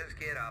 Just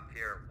get up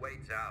here.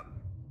 Wait's out.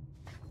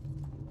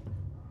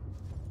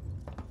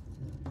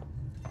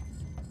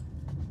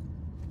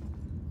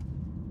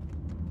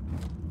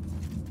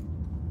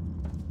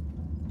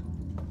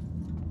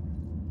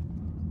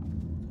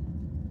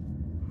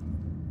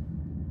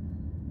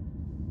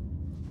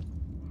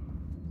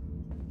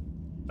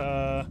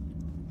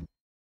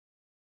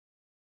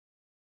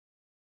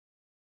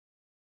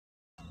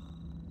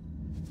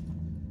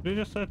 You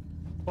just said,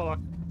 well,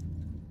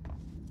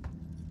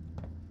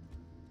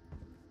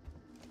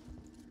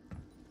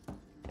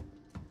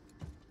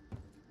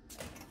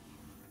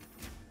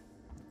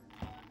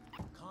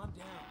 Calm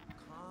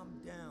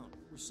down.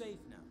 We're safe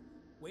now.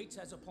 Waits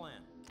has a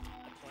plan.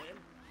 A plan?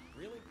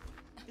 Really?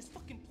 His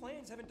fucking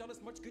plans haven't done us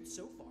much good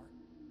so far.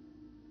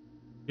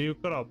 are you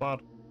good or bad?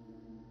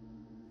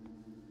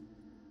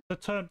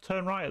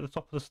 Turn right at the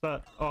top of the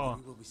stairs. Oh.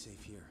 We will be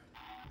safe here.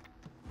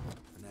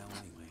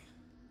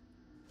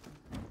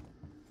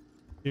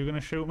 You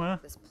gonna shoot me?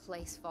 This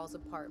place falls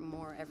apart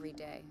more every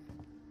day.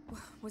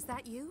 Was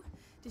that you?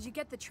 Did you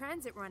get the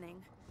transit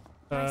running?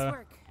 Nice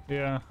work.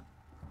 Yeah.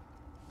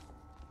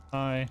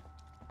 Hi.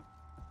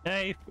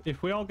 Hey,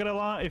 if we all get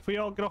alive, if we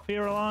all get off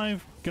here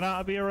alive, get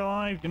out of here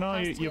alive, you know,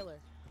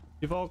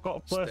 you've all got a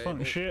place on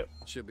the ship.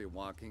 Should be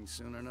walking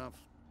soon enough.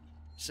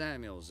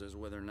 Samuels is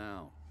with her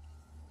now.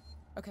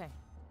 Okay.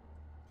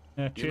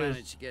 Yeah, you cheers.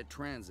 managed to get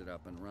transit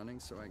up and running,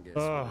 so I guess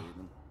we're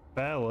even.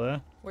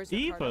 Barely. Where's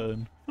your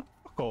even?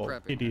 Fuck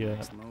off,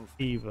 idiot.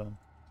 Even.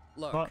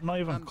 Look, not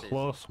even I'm busy.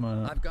 close,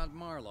 man. I've got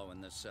Marlowe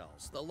in the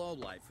cells, the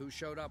lowlife who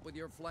showed up with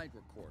your flight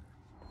recorder.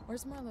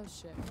 Where's Marlowe's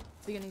ship?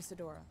 The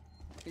Anisadora.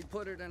 He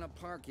put it in a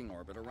parking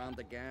orbit around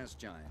the gas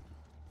giant.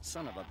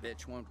 Son of a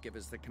bitch won't give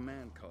us the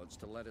command codes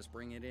to let us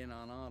bring it in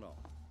on auto.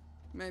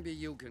 Maybe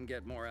you can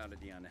get more out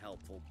of the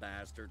unhelpful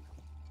bastard.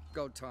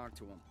 Go talk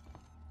to him.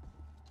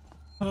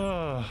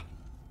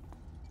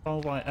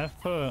 All my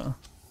effort.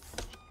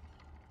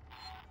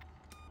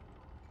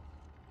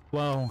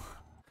 Well.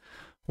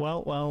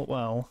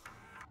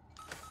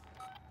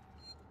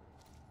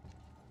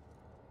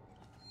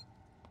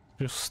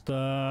 Just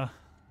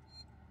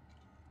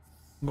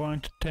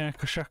going to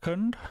take a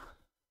second.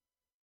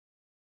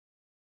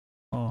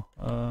 I'm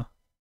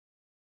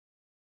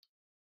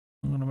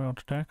gonna be able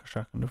to take a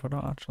second if I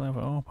don't actually have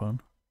it open.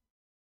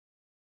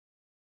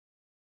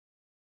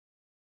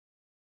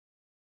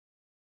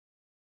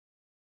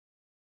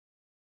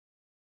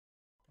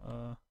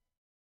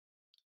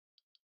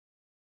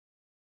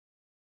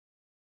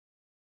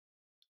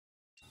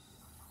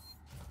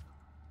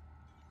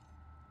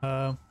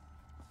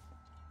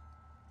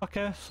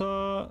 Okay,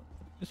 so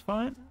it's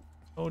fine.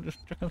 So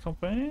just checking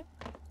something.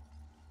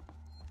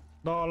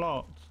 Door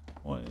locked.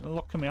 What,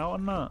 locking me out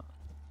on that?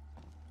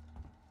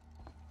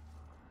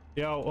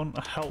 Yo,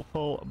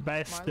 unhelpful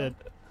bastard.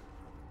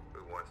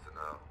 Who wants to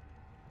know?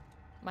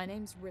 My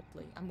name's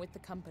Ripley. I'm with the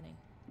company.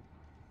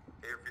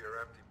 Here for your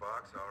empty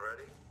box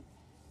already?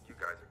 You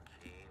guys are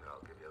keen,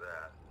 I'll give you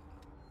that.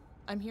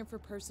 I'm here for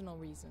personal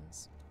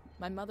reasons.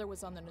 My mother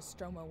was on the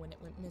Nostromo when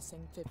it went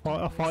missing 15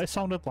 I years thought it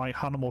sounded like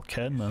Hannibal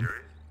Caine then.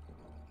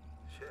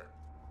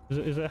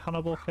 Is it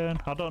Hannibal Caine?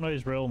 I don't know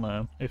his real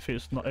name. If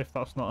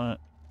that's not it.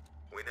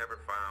 We never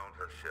found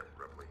her ship,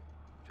 Ripley.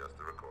 Just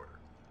the recorder.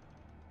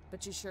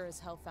 But you sure as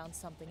hell found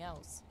something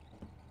else.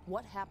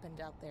 What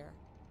happened out there?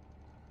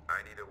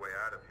 I need a way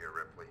out of here,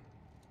 Ripley.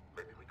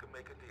 Maybe we can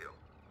make a deal.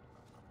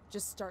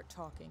 Just start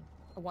talking.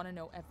 I want to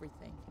know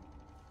everything.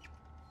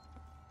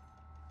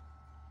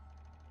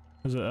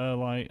 Is it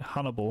like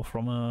Hannibal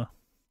from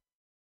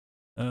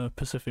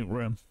Pacific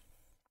Rim?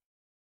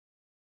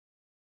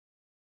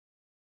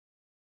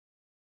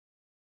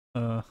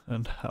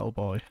 And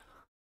Hellboy.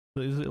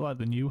 Is it like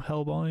the new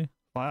Hellboy?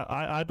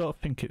 I don't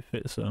think it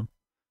fits him.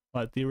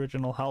 Like the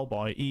original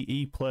Hellboy,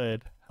 he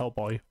played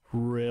Hellboy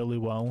really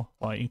well,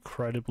 like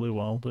incredibly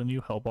well. The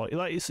new Hellboy,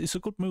 like it's a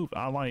good movie.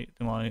 I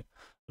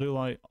do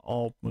like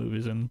all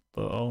movies in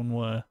their own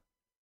way,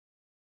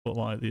 but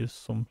like there's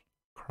some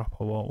crap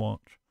I won't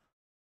watch,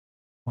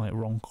 like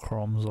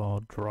rom-coms or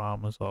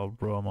dramas or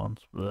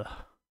romance.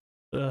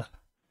 Ugh.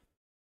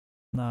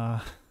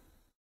 Nah.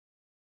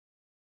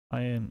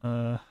 I ain't,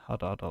 I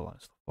don't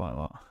like stuff like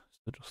that.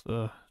 It's just,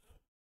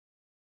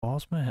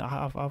 bores me.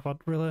 I've had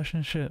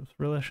relationships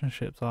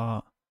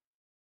are,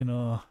 you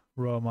know,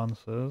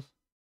 romances.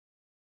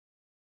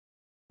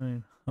 I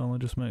mean, it only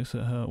just makes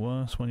it hurt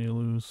worse when you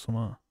lose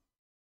something.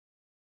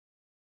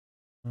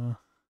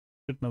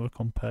 Should never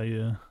compare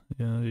your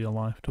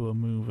life to a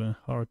movie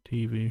or a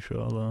TV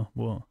show though,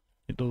 but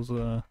it does,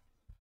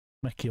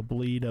 make you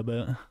bleed a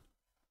bit.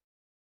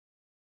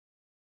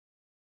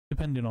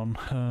 Depending on,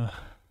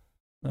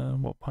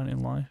 what point in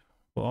life,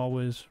 but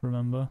always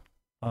remember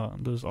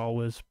there's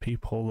always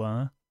people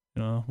there,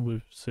 you know,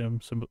 with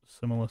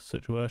similar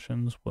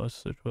situations, worse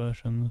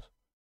situations,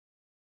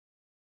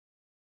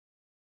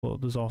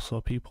 but there's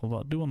also people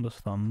that do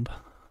understand,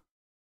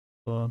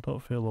 so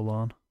don't feel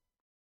alone.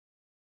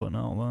 Putting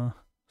out there,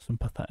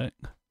 sympathetic.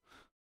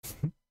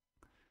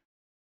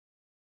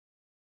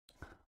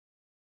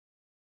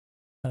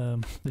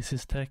 This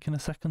is taking a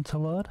second to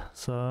load,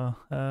 so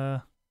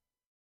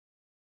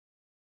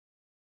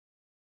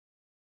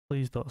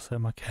please don't say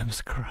my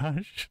game's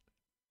crashed.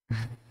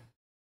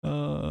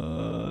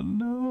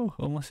 No.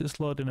 Unless it's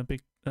loading a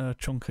big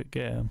chunk at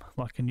game,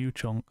 like a new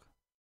chunk.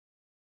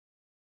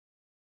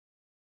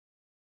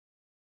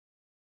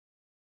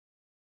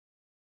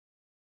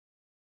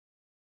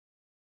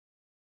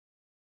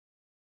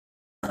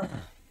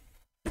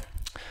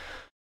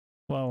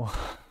 Well,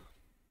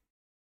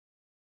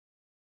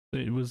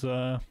 it was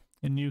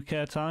in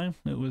UK time.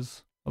 It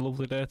was a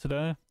lovely day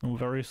today and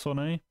very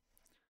sunny.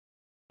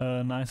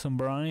 Nice and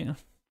bright.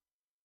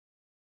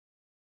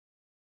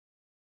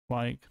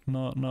 Like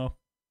no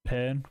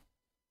pain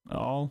at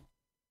all.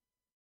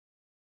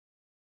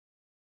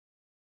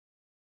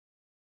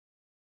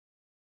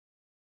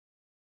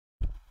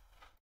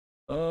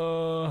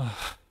 Alright.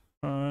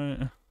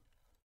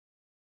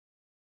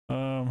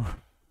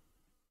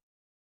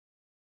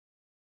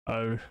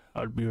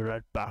 I'll be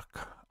right back.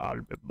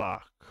 I'll be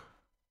back.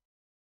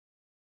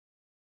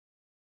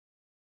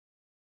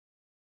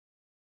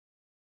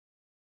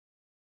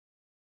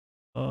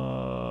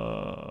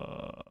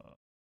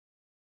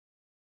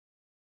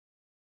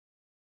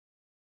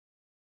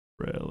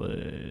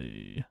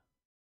 Really?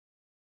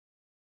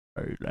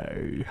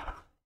 Really?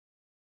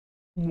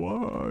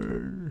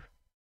 Why?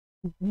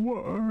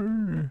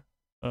 Why?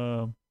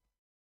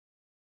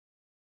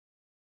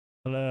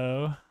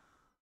 Hello?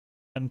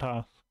 End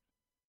task.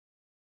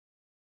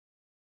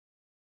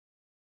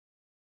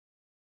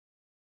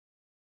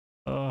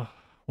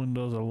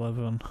 Windows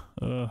 11.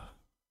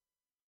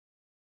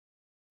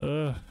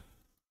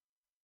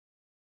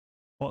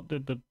 What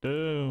did it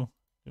do?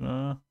 You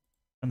know?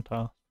 End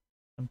task.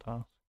 End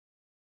task.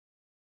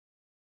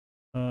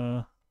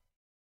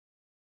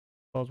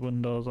 Close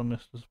windows on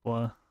this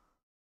display.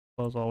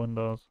 Close all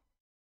windows.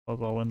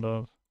 Close all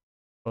windows.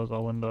 Close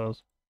all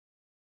windows.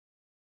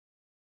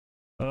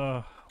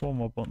 One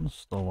more button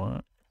still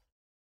work.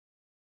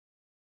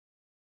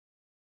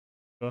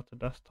 Go to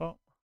desktop?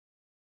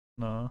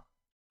 No.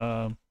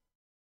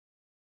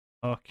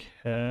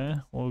 Okay,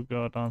 we'll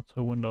go down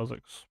to Windows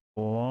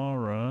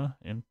Explorer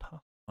in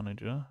Task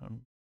Manager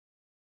and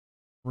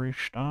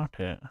restart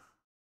it.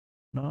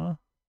 No?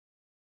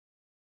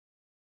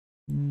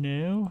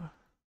 No?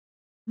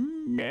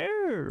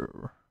 No!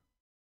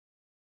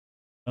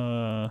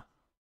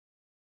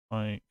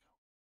 Like,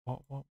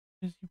 what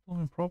is your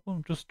blooming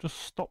problem? Just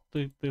stop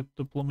the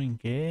blooming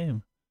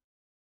game.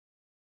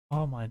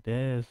 Oh my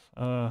days.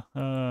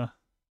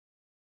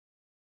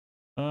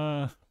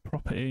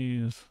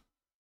 Properties.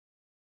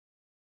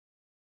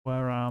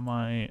 Where are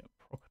my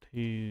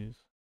properties?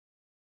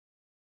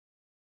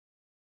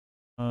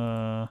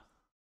 Well,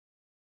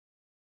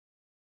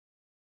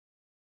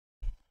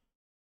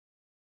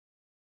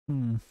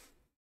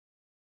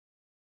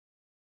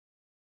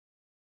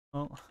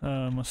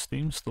 my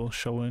Steam's still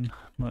showing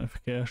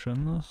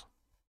notifications.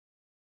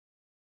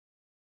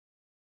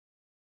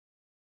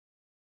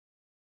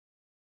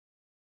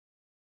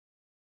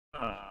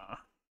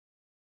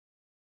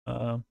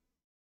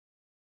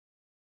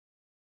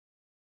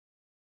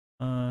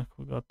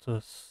 We got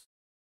to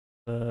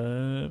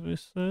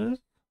services.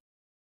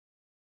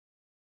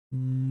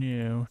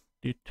 New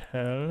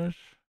details.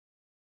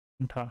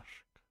 Task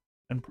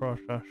in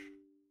process.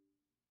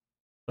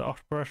 The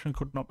operation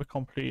could not be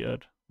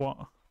completed.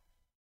 What?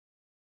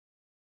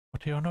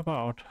 What are you on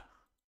about?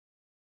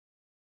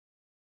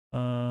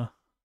 Oh,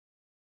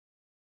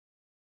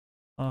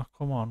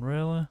 come on,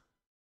 really?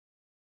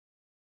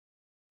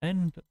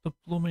 End the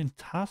blooming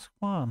task,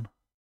 man.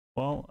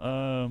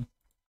 Well,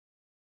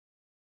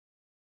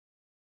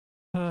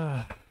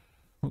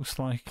 looks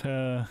like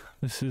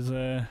this is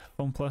a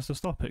fun place to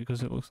stop it,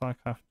 because it looks like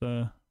I have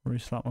to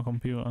restart my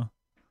computer.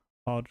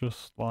 I'll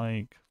just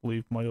like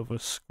leave my other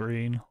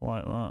screen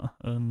like that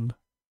and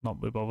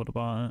not be bothered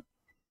about it.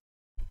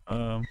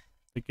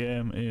 The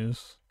game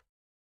is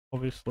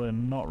obviously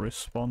not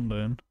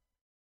responding.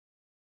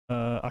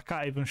 I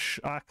can't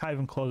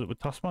even close it with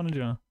Task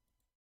Manager.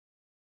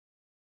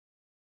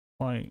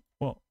 Like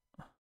what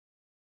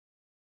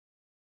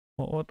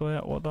do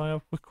I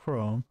have with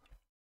Chrome?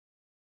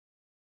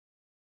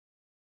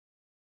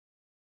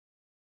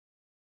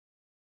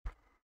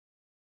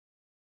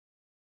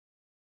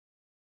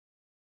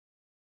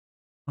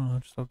 Oh, I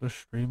just have the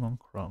stream on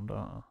Chrome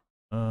data.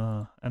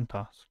 End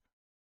task.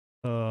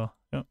 Yeah,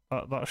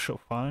 that's shut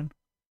fine.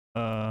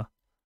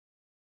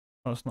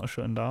 That's not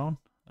shutting down.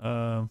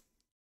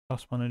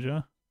 Task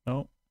Manager.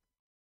 No.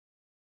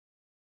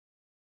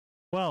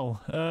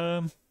 Well,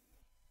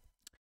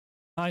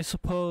 I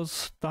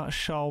suppose that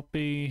shall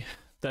be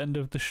the end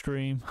of the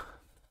stream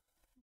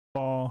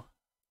for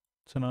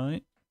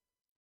tonight.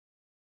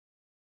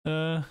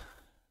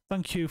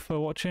 Thank you for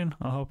watching.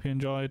 I hope you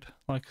enjoyed.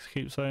 Like I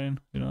keep saying,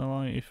 you know,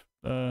 like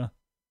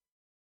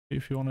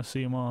if you want to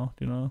see more,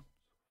 you know,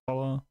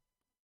 follow,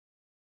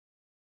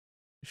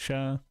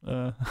 share,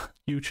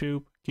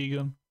 YouTube,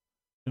 Keegan,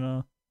 you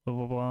know, blah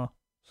blah blah,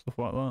 stuff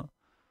like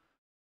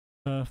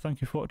that.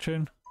 Thank you for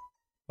watching.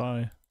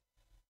 Bye.